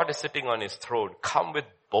 And God is sitting on his throne. Come with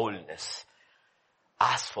boldness.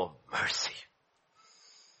 Ask for mercy.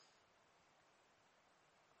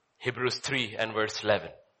 Hebrews 3 and verse 11.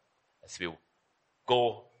 As we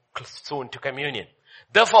go soon to communion.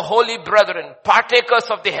 Therefore, holy brethren, partakers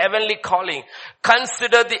of the heavenly calling,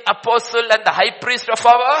 consider the apostle and the high priest of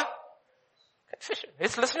our confession.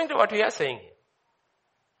 He's listening to what we are saying here.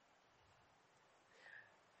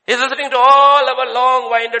 He's listening to all our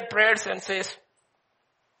long-winded prayers and says,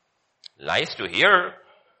 nice to hear.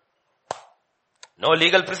 No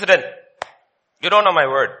legal precedent. You don't know my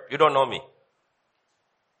word. You don't know me.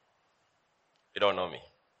 You don't know me.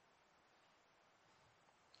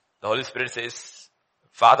 The Holy Spirit says,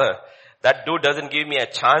 Father, that dude doesn't give me a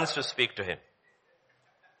chance to speak to him.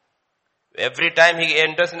 Every time he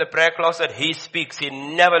enters in the prayer closet, he speaks. He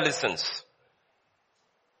never listens.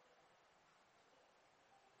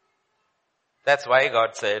 That's why God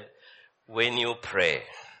said, when you pray,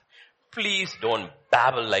 please don't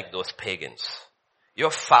babble like those pagans.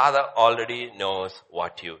 Your Father already knows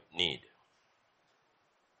what you need.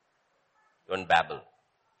 Don't babble.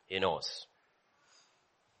 He knows.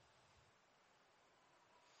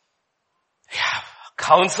 We have a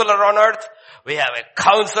counselor on earth. We have a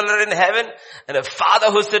counselor in heaven and a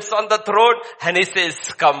Father who sits on the throne, and he says,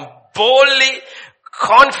 come boldly,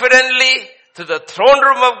 confidently to the throne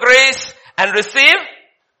room of grace and receive.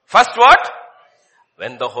 First what?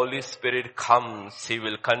 When the Holy Spirit comes, he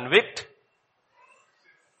will convict.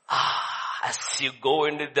 As you go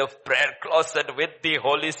into the prayer closet with the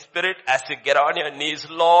Holy Spirit, as you get on your knees,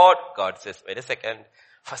 Lord, God says, wait a second,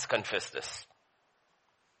 first confess this.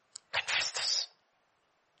 Confess this.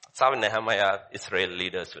 That's how Nehemiah, Israel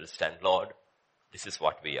leaders will stand. Lord, this is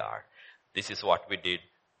what we are. This is what we did.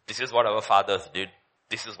 This is what our fathers did.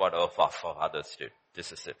 This is what our fathers did.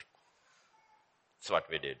 This is it. It's what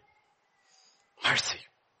we did. Mercy.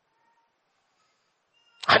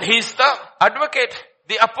 And he's the advocate,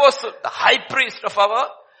 the apostle, the high priest of our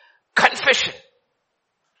confession.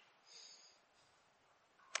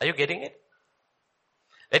 Are you getting it?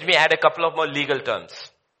 Let me add a couple of more legal terms.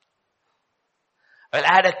 I'll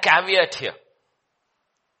add a caveat here.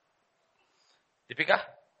 Deepika,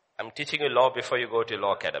 I'm teaching you law before you go to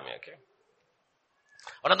law academy, okay?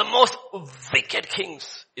 One of the most wicked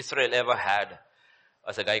kings Israel ever had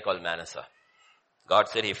was a guy called Manasseh. God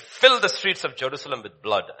said he filled the streets of Jerusalem with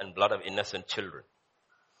blood and blood of innocent children.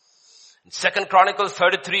 In 2 Chronicles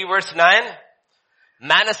 33 verse 9,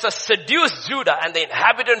 Manasseh seduced Judah and the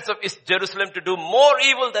inhabitants of Jerusalem to do more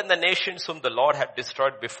evil than the nations whom the Lord had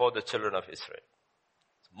destroyed before the children of Israel.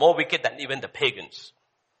 More wicked than even the pagans.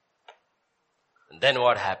 And then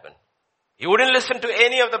what happened? He wouldn't listen to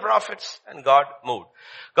any of the prophets and God moved.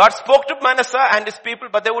 God spoke to Manasseh and his people,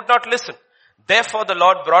 but they would not listen. Therefore the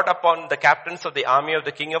Lord brought upon the captains of the army of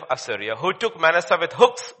the king of Assyria, who took Manasseh with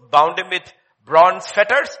hooks, bound him with bronze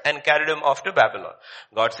fetters and carried him off to Babylon.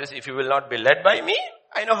 God says, if you will not be led by me,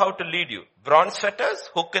 I know how to lead you. Bronze fetters,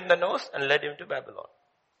 hook in the nose and led him to Babylon.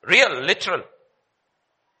 Real, literal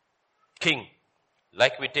king.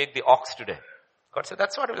 Like we take the ox today. God said,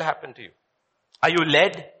 that's what will happen to you. Are you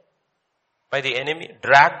led by the enemy?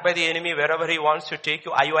 Dragged by the enemy wherever he wants to take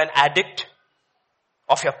you? Are you an addict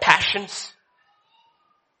of your passions?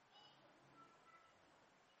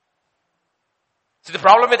 See, the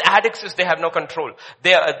problem with addicts is they have no control.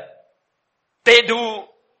 They do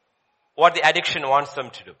what the addiction wants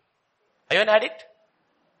them to do. Are you an addict?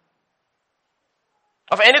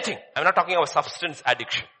 Of anything. I'm not talking about substance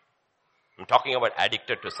addiction. I'm talking about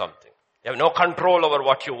addicted to something. You have no control over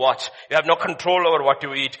what you watch. You have no control over what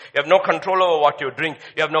you eat. You have no control over what you drink.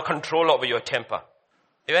 You have no control over your temper. Are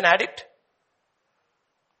you an addict?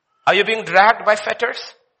 Are you being dragged by fetters?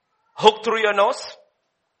 Hooked through your nose?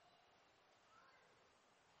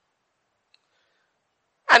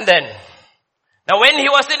 And then, now when he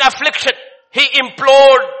was in affliction, he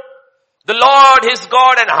implored the Lord his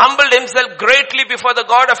God and humbled himself greatly before the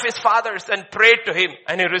God of his fathers and prayed to him.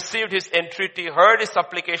 And he received his entreaty, heard his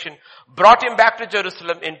supplication, brought him back to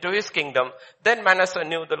Jerusalem into his kingdom. Then Manasseh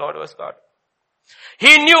knew the Lord was God.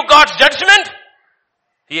 He knew God's judgment.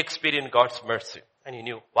 He experienced God's mercy. And he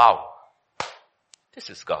knew, wow, this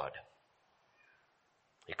is God.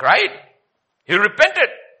 He cried. He repented.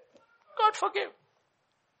 God forgave.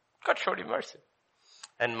 God showed him mercy.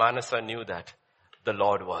 And Manasseh knew that the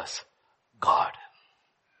Lord was God.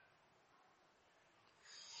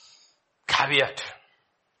 Caveat.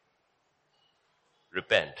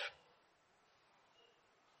 Repent.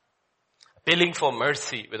 Appealing for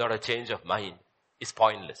mercy without a change of mind is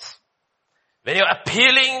pointless. When you're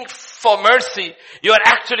appealing for mercy, you are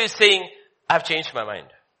actually saying, I've changed my mind.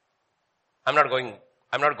 I'm not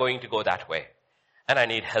going to go that way. And I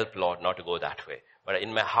need help, Lord, not to go that way. But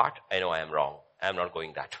in my heart, I know I am wrong. I am not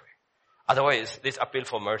going that way. Otherwise, this appeal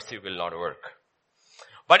for mercy will not work.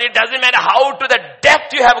 But it doesn't matter how to the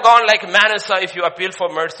depth you have gone like Manasseh. If you appeal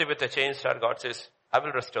for mercy with a changed heart, God says, I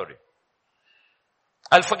will restore you.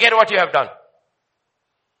 I'll forget what you have done.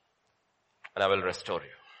 And I will restore you.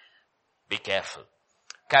 Be careful.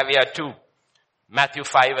 Caveat 2. Matthew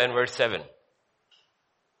 5 and verse 7.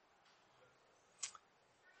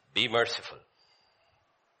 Be merciful.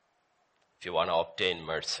 If you want to obtain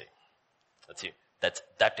mercy.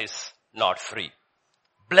 That is not free.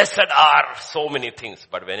 Blessed are so many things,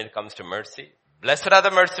 but when it comes to mercy, blessed are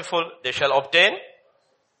the merciful, they shall obtain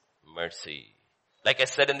mercy. Like I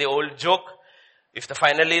said in the old joke, if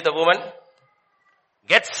finally the woman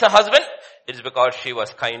gets a husband, it is because she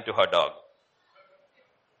was kind to her dog.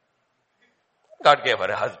 God gave her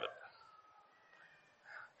a husband.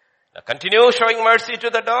 Now continue showing mercy to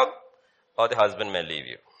the dog, or the husband may leave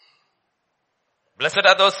you. Blessed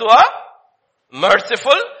are those who are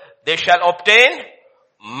merciful, they shall obtain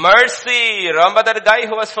mercy. Remember that guy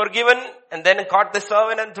who was forgiven and then caught the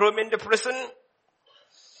servant and threw him into prison?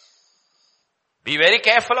 Be very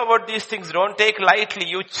careful about these things. Don't take lightly.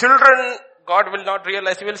 You children, God will not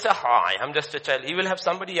realize. He will say, I am just a child. He will have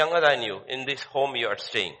somebody younger than you in this home you are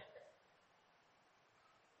staying.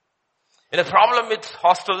 And the problem with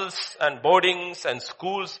hostels and boardings and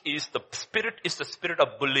schools is the spirit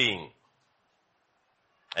of bullying.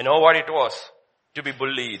 I know what it was to be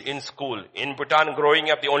bullied in school. In Bhutan, growing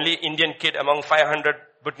up, the only Indian kid among 500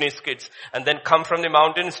 Bhutanese kids. And then come from the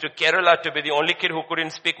mountains to Kerala to be the only kid who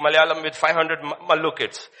couldn't speak Malayalam with 500 Mallu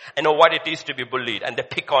kids. I know what it is to be bullied. And they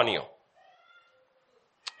pick on you.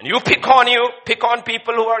 And you pick on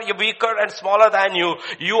people who are weaker and smaller than you.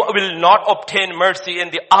 You will not obtain mercy in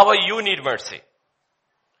the hour you need mercy.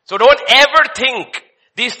 So don't ever think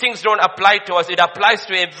these things don't apply to us. It applies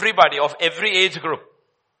to everybody of every age group.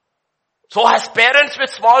 So as parents with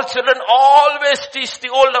small children, always teach the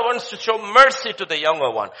older ones to show mercy to the younger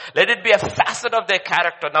one. Let it be a facet of their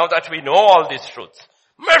character now that we know all these truths.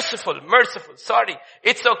 Merciful, sorry,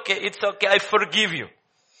 it's okay, I forgive you.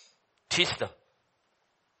 Teach them.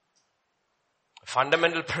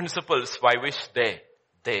 Fundamental principles by which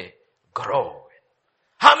they grow.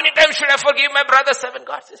 How many times should I forgive my brother? 7.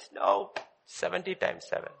 God says, no, 70 times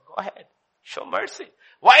 7. Go ahead. Show mercy.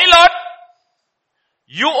 Why, Lord?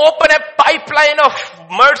 You open a pipeline of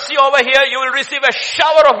mercy over here, you will receive a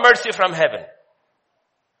shower of mercy from heaven.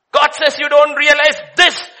 God says you don't realize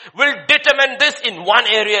this will determine this in one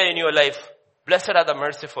area in your life. Blessed are the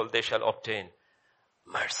merciful, they shall obtain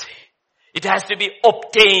mercy. It has to be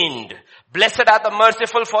obtained. Blessed are the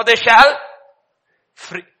merciful, for they shall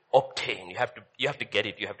obtain. You have to get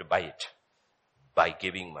it. You have to buy it by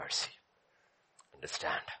giving mercy.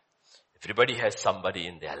 Understand? Everybody has somebody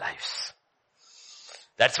in their lives.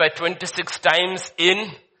 That's why 26 times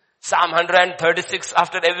in Psalm 136,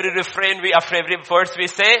 after every refrain, after every verse we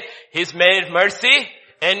say, His mercy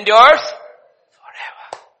endures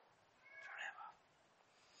forever.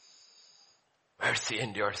 Mercy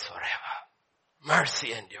endures forever.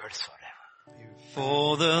 Mercy endures forever.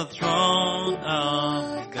 Before the throne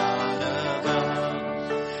of God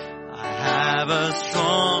above, I have a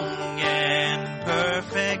strong and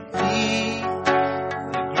perfect plea.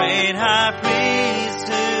 The great high priest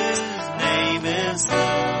whose name is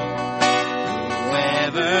love,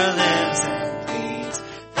 whoever lives and pleads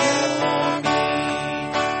for me.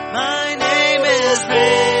 My name is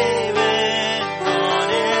written on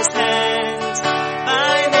his head.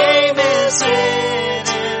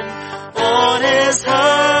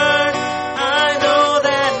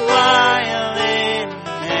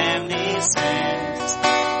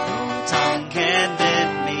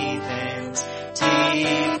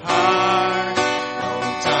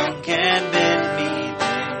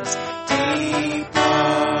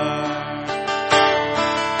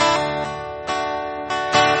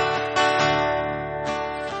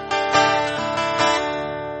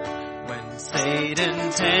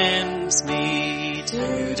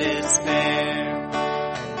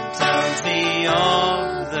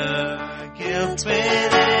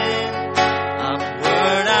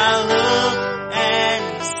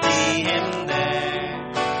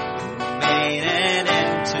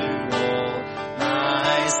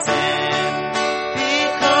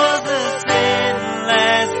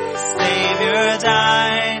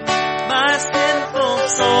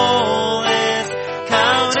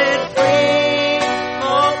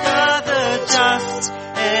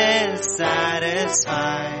 is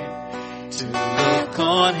satisfied to look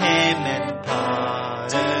on him and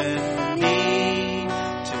pardon me,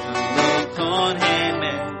 to look on him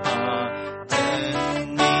and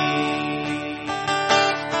pardon me.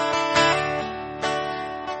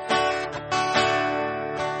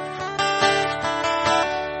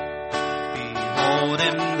 Behold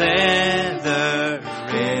him there, the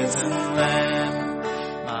risen Lamb,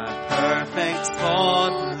 my perfect,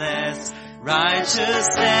 faultless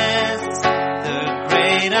righteousness, the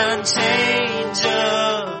great unchangeable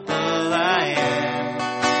I am,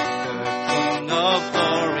 the King of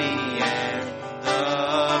glory and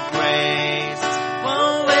of grace.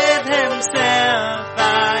 For with himself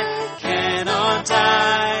I cannot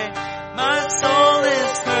die, my soul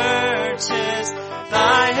is purchased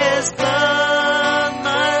by his blood,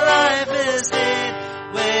 my life is hid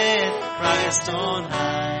with Christ on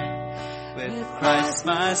high, with Christ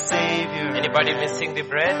my Savior. Anybody missing the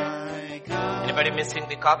bread? Anybody missing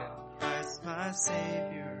the cup? Christ my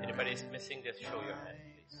Savior. Anybody is missing? Just show your hand,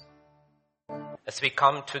 please. As we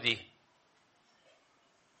come to the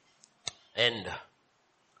end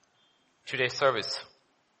today's service,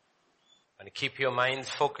 and keep your minds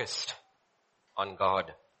focused on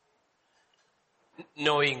God,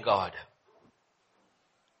 knowing God,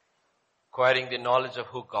 acquiring the knowledge of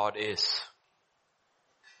who God is.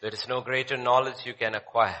 There is no greater knowledge you can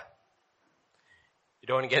acquire. You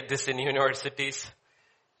don't get this in universities.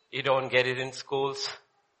 You don't get it in schools.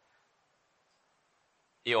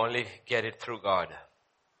 You only get it through God.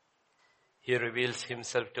 He reveals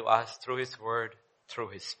himself to us through his word, through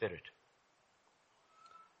his spirit.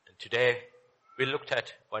 And today we looked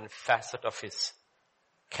at one facet of his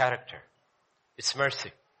character. His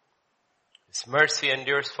mercy. His mercy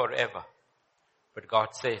endures forever. But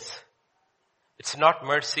God says, it's not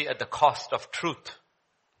mercy at the cost of truth.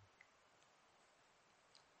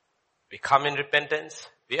 We come in repentance.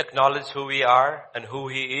 We acknowledge who we are and who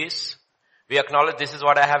he is. We acknowledge this is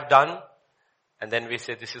what I have done. And then we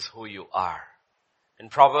say this is who you are. In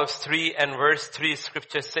Proverbs 3 and verse 3,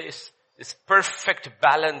 scripture says this perfect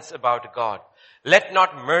balance about God. Let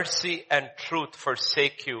not mercy and truth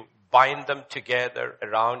forsake you. Bind them together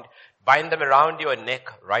bind them around your neck.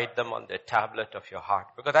 Write them on the tablet of your heart.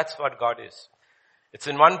 Because that's what God is. It's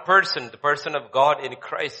in one person, the person of God in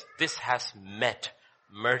Christ. This has met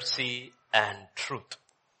mercy and truth.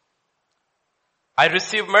 I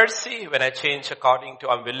receive mercy when I'm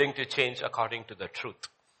willing to change according to the truth.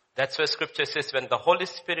 That's why scripture says when the Holy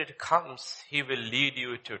Spirit comes, he will lead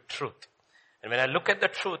you to truth. And when I look at the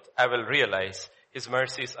truth, I will realize his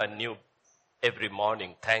mercies are new every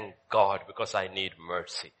morning. Thank God, because I need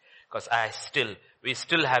mercy. Because we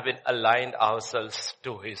still haven't aligned ourselves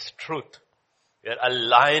to his truth. We are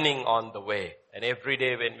aligning on the way. And every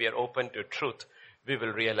day when we are open to truth, we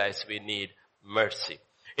will realize we need mercy.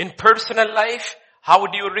 In personal life, how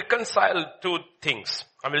do you reconcile two things?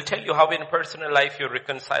 I will tell you how in personal life you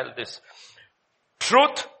reconcile this.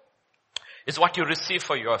 Truth is what you receive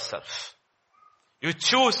for yourself. You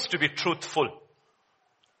choose to be truthful.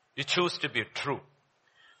 You choose to be true.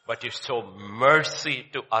 But you show mercy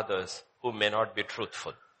to others who may not be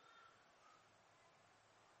truthful.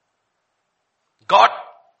 God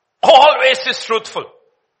always is truthful.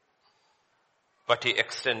 But he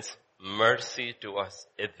extends mercy to us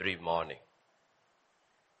every morning.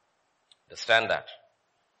 Understand that.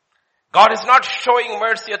 God is not showing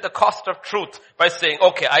mercy at the cost of truth by saying,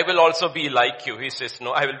 okay, I will also be like you. He says,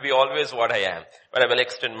 no, I will be always what I am, but I will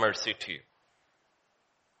extend mercy to you.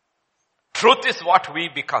 Truth is what we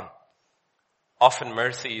become. Often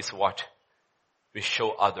mercy is what we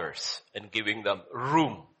show others and giving them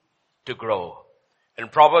room to grow. In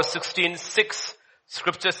Proverbs 16:6,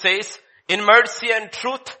 scripture says, in mercy and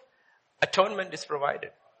truth, atonement is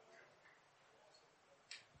provided.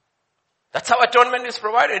 That's how atonement is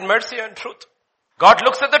provided, in mercy and truth. God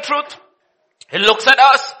looks at the truth. He looks at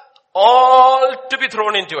us, all to be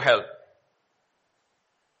thrown into hell.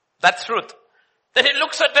 That's truth. Then he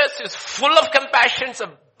looks at us, he's full of compassion,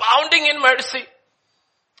 abounding in mercy.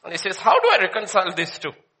 And he says, how do I reconcile these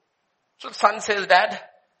two? So the son says, Dad,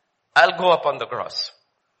 I'll go up on the cross.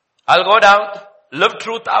 I'll go down, live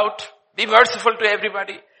truth out, be merciful to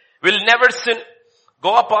everybody, will never sin,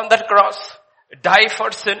 go up on that cross, die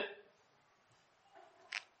for sin.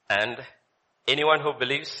 And anyone who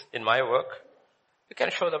believes in my work, you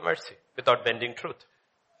can show them mercy without bending truth.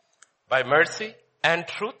 By mercy and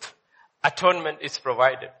truth, atonement is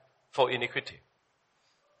provided for iniquity.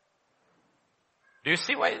 Do you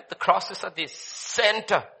see why the cross is at the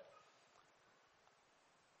center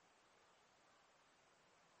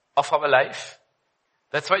of our life?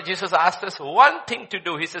 That's why Jesus asked us one thing to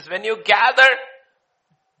do. He says, when you gather,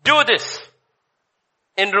 do this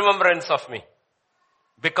in remembrance of me.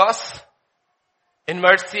 Because in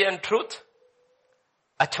mercy and truth,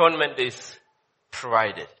 atonement is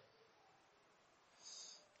provided.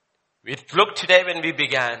 We looked today when we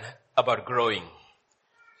began about growing.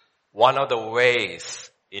 One of the ways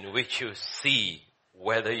in which you see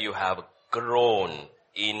whether you have grown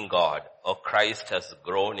in God or Christ has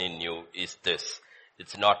grown in you is this.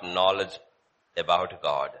 It's not knowledge about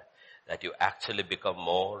God, that you actually become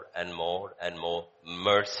more and more and more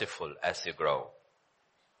merciful as you grow.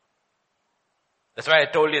 That's why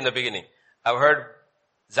I told you in the beginning. I've heard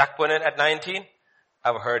Zach Punen at 19.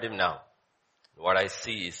 I've heard him now. What I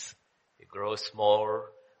see is he grows more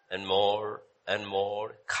and more and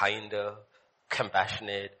more kinder,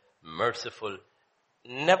 compassionate, merciful,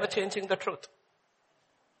 never changing the truth.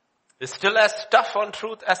 He's still as tough on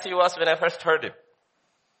truth as he was when I first heard him.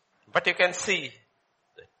 But you can see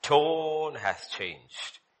the tone has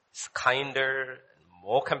changed. It's kinder,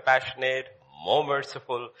 more compassionate, more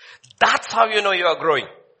merciful. That's how you know you are growing.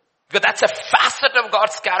 Because that's a facet of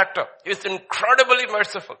God's character. He's incredibly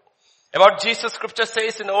merciful. About Jesus, scripture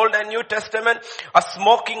says in Old and New Testament, a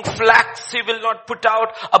smoking flax he will not put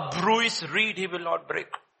out, a bruised reed he will not break.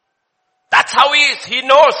 That's how he is. He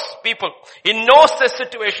knows people. He knows the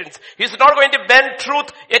situations. He's not going to bend truth,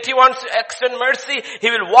 yet he wants to extend mercy. He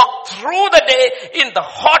will walk through the day in the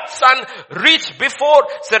hot sun, reach before,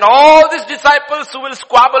 send all these disciples who will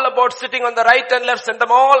squabble about sitting on the right and left, send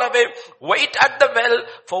them all away, wait at the well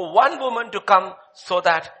for one woman to come so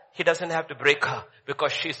that he doesn't have to break her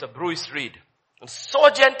because she's a bruised reed. And so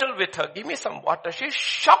gentle with her. Give me some water. She's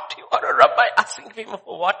shocked. You are a rabbi asking him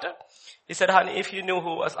for water. He said, honey, if you knew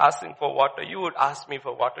who was asking for water, you would ask me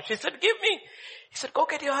for water. She said, give me. He said, go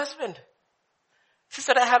get your husband. She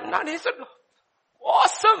said, I have none. He said,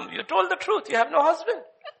 awesome. You told the truth. You have no husband.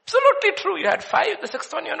 Absolutely true. You had 5. The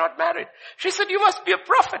 6th one, you're not married. She said, you must be a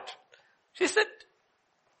prophet. She said,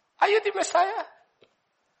 are you the Messiah?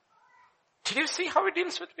 Did you see how he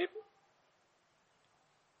deals with people?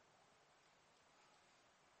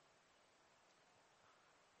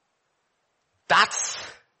 That's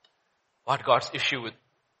what God's issue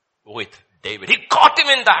with David. He caught him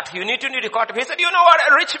in that. You need to caught him. He said, you know what?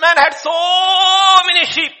 A rich man had so many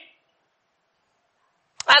sheep.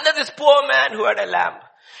 And then this poor man who had a lamb.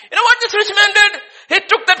 You know what this rich man did? He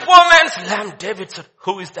took that poor man's lamb. David said,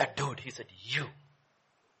 who is that dude? He said, you.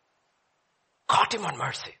 Caught him on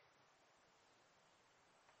mercy.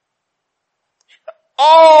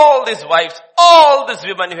 All these wives, all these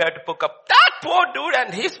women who had to pick up that poor dude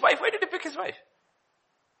and his wife. Where did he pick his wife?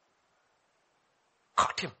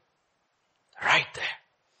 Caught him. Right there.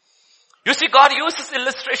 You see, God uses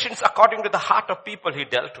illustrations according to the heart of people he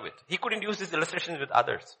dealt with. He couldn't use these illustrations with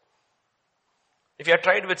others. If you had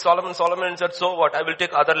tried with Solomon said, so what? I will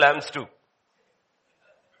take other lambs too.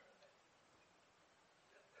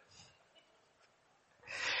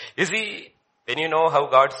 You see, when you know how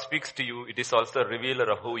God speaks to you, it is also a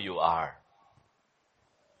revealer of who you are.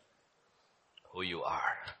 Who you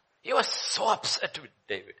are. He was so upset with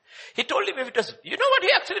David. He told him if it was, you know what he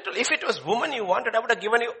actually told? If it was woman you wanted, I would have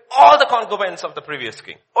given you all the concubines of the previous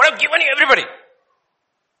king. I would have given you everybody.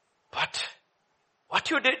 But what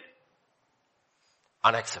you did,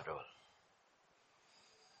 unacceptable.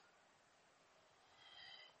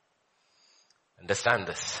 Understand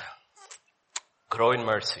this. Grow in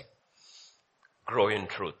mercy. Grow in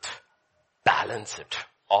truth. Balance it.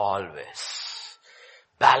 Always.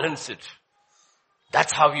 Balance it.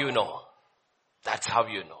 That's how you know. That's how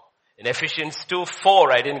you know. In Ephesians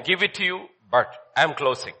 2:4, I didn't give it to you, but I'm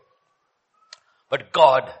closing. But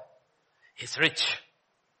God is rich.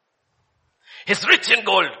 He's rich in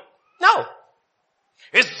gold. No.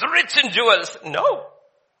 He's rich in jewels. No.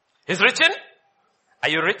 He's rich in? Are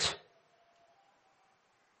you rich?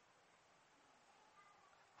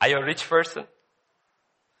 Are you a rich person?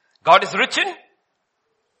 God is rich in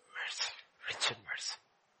mercy. Rich in mercy.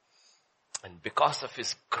 And because of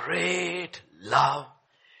his great love,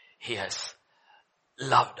 he has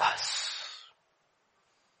loved us.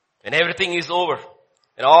 When everything is over,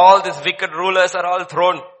 and all these wicked rulers are all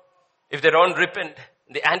thrown, if they don't repent,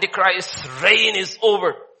 the Antichrist's reign is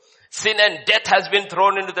over. Sin and death has been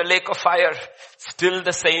thrown into the lake of fire. Still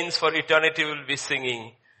the saints for eternity will be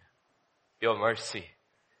singing, your mercy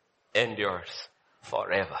endures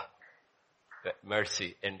forever.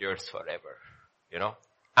 Mercy endures forever. You know?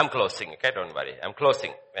 I'm closing, okay? Don't worry. I'm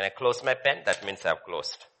closing. When I close my pen, that means I've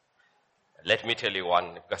closed. Let me tell you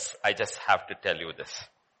one, because I just have to tell you this.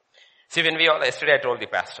 See, yesterday I told the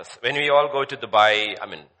pastors, when we all go to Dubai,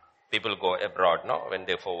 People go abroad, no, when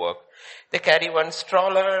they for work. They carry one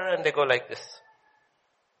stroller and they go like this.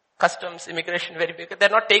 Customs, immigration, very big. They're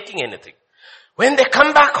not taking anything. When they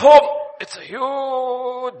come back home, it's a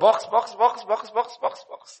huge box.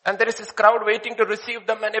 And there is this crowd waiting to receive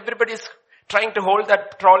them, and everybody is trying to hold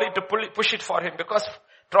that trolley to push it for him, because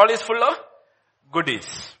trolley is full of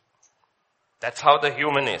goodies. That's how the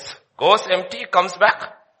human is. Goes empty, comes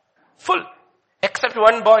back full. Except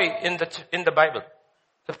one boy in the Bible,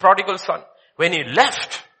 the prodigal son. When he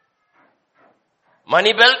left,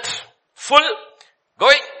 money belt, full,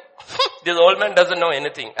 going. This old man doesn't know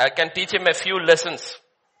anything. I can teach him a few lessons.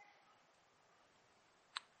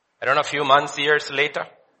 I don't know, a few months, years later,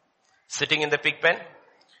 sitting in the pig pen,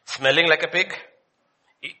 smelling like a pig,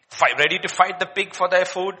 ready to fight the pig for their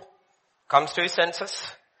food, comes to his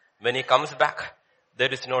senses. When he comes back,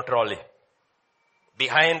 there is no trolley.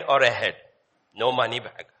 Behind or ahead. No money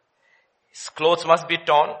bag. His clothes must be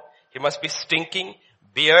torn. He must be stinking.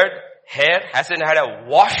 Beard, hair, hasn't had a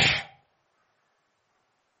wash.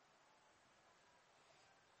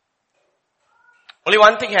 Only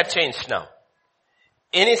one thing had changed now.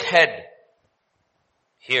 In his head,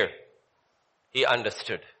 here, he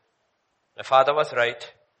understood. My father was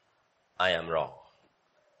right. I am wrong.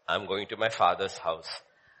 I'm going to my father's house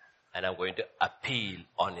and I'm going to appeal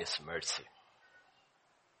on his mercy.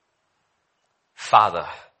 Father,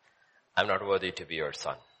 I'm not worthy to be your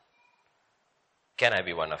son. Can I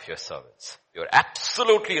be one of your servants? You're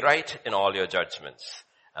absolutely right in all your judgments.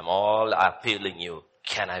 I'm all appealing you.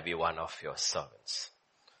 Can I be one of your servants?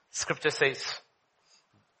 Scripture says,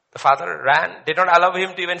 the father ran, did not allow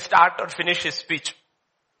him to even start or finish his speech.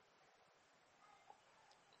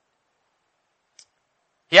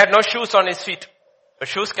 He had no shoes on his feet. The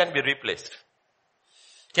shoes can be replaced.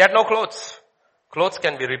 He had no clothes. Clothes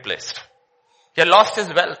can be replaced. He had lost his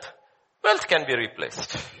wealth. Wealth can be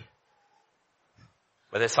replaced.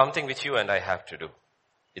 But there's something which you and I have to do.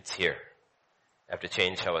 It's here. We have to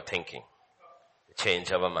change our thinking.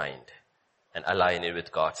 Change our mind. And align it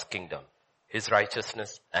with God's kingdom. His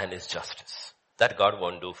righteousness and His justice. That God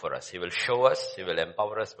won't do for us. He will show us. He will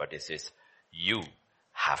empower us. But He says, you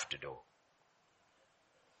have to do.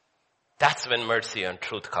 That's when mercy and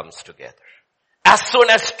truth comes together. As soon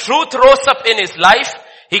as truth rose up in his life,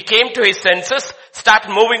 he came to his senses, started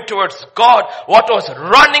moving towards God, what was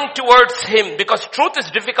running towards him, because truth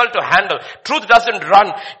is difficult to handle. Truth doesn't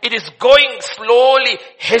run. It is going slowly,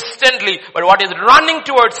 hastily, but what is running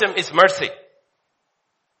towards him is mercy.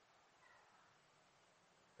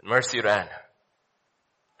 Mercy ran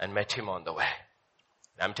and met him on the way.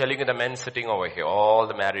 I'm telling you, the men sitting over here, all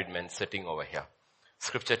the married men sitting over here.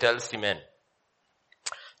 Scripture tells the men,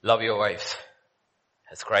 love your wives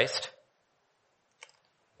as Christ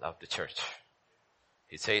loved the church.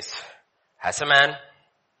 He says, as a man,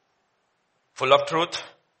 full of truth,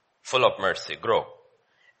 full of mercy, grow.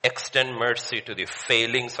 Extend mercy to the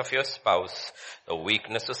failings of your spouse, the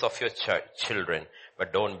weaknesses of your children,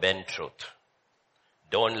 but don't bend truth.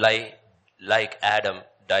 Don't lie like Adam,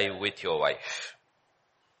 die with your wife.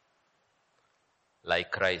 Like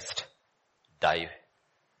Christ, die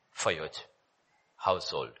for your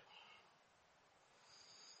household.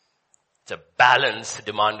 It's a balance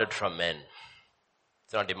demanded from men.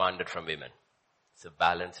 It's not demanded from women. It's a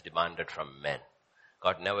balance demanded from men.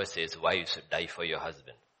 God never says, wives, die for your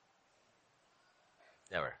husband.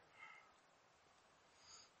 Never.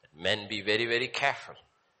 But men, be very, very careful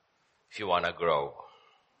if you want to grow.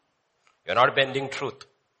 You're not bending truth.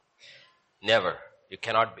 Never. You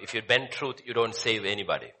cannot, if you bend truth, you don't save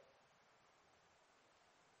anybody.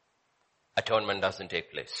 Atonement doesn't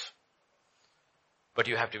take place. But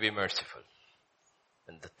you have to be merciful.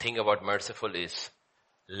 And the thing about merciful is,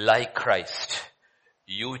 like Christ,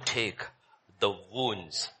 you take the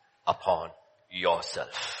wounds upon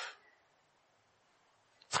yourself.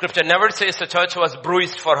 Scripture never says the church was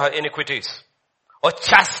bruised for her iniquities or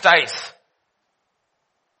chastised.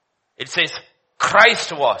 It says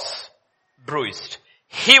Christ was bruised.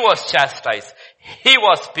 He was chastised. He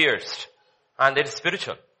was pierced. And it is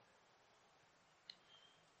spiritual.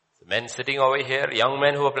 The men sitting over here, young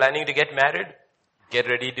men who are planning to get married, get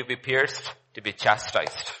ready to be pierced, to be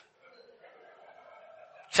chastised.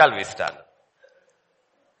 Shall we stand?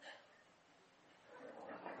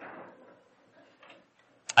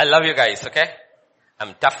 I love you guys, okay?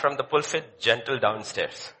 I'm tough from the pulpit, gentle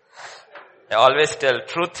downstairs. I always tell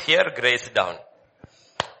truth here, grace down.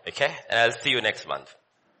 Okay? And I'll see you next month.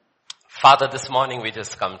 Father, this morning we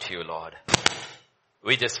just come to you, Lord.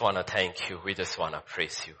 We just want to thank you. We just want to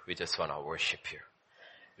praise you. We just want to worship you.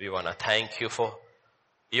 We want to thank you for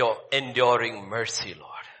your enduring mercy,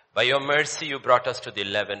 Lord. By your mercy, you brought us to the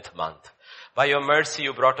 11th month. By your mercy,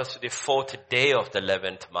 you brought us to the 4th day of the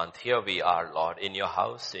 11th month. Here we are, Lord, in your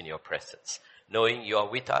house, in your presence, knowing you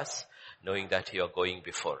are with us, knowing that you are going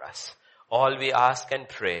before us. All we ask and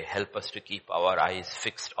pray, help us to keep our eyes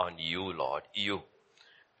fixed on you, Lord, you.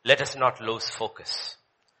 Let us not lose focus.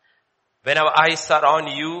 When our eyes are on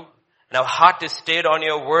you and our heart is stayed on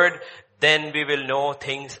your word, then we will know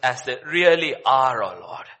things as they really are, oh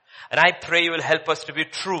Lord. And I pray you will help us to be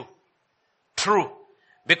true. True.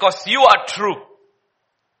 Because you are true.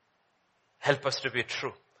 Help us to be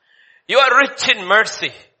true. You are rich in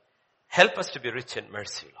mercy. Help us to be rich in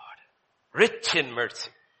mercy, Lord. Rich in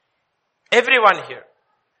mercy. Everyone here.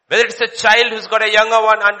 Whether it's a child who's got a younger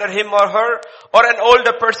one under him or her, or an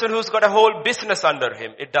older person who's got a whole business under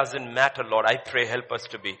him. It doesn't matter, Lord. I pray help us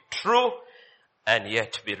to be true and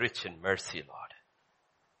yet be rich in mercy, Lord.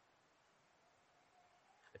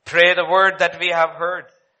 Pray the word that we have heard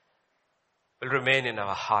will remain in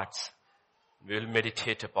our hearts. We will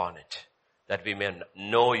meditate upon it, that we may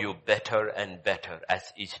know you better and better as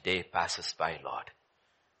each day passes by, Lord.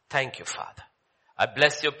 Thank you, Father. I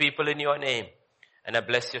bless your people in your name, and I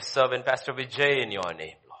bless your servant, Pastor Vijay, in your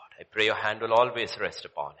name, Lord. I pray your hand will always rest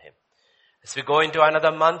upon him. As we go into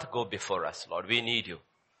another month, go before us, Lord. We need you.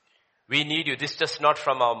 We need you. This is just not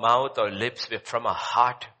from our mouth or lips, but from our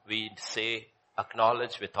heart. We say,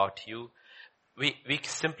 acknowledge without you, we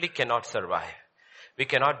simply cannot survive. We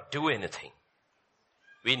cannot do anything.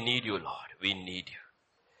 We need you, Lord. We need you.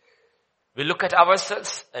 We look at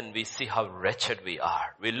ourselves and we see how wretched we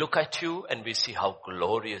are. We look at you and we see how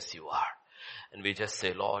glorious you are. And we just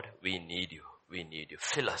say, Lord, we need you. We need you.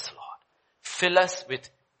 Fill us, Lord. Fill us with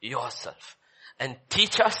yourself. And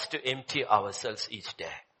teach us to empty ourselves each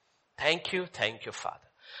day. Thank you, Father.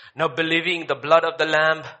 Now believing the blood of the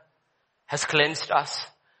Lamb has cleansed us.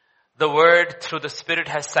 The word through the Spirit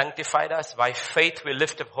has sanctified us. By faith we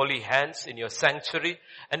lift up holy hands in your sanctuary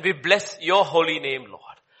and we bless your holy name, Lord.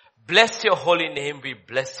 Bless your holy name. We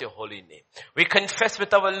bless your holy name. We confess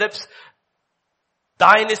with our lips,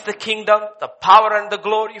 thine is the kingdom, the power and the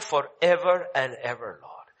glory forever and ever,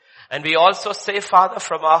 Lord. And we also say, Father,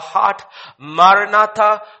 from our heart,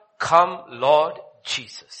 Maranatha, come Lord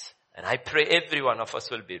Jesus. And I pray every one of us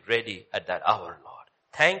will be ready at that hour, Lord.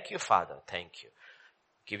 Thank you, Father. Thank you.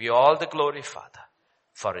 Give you all the glory, Father.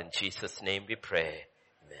 For in Jesus' name we pray.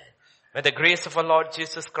 Amen. May the grace of our Lord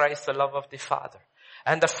Jesus Christ, the love of the Father,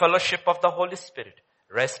 and the fellowship of the Holy Spirit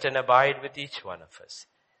rest and abide with each one of us.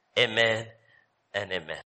 Amen and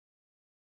amen.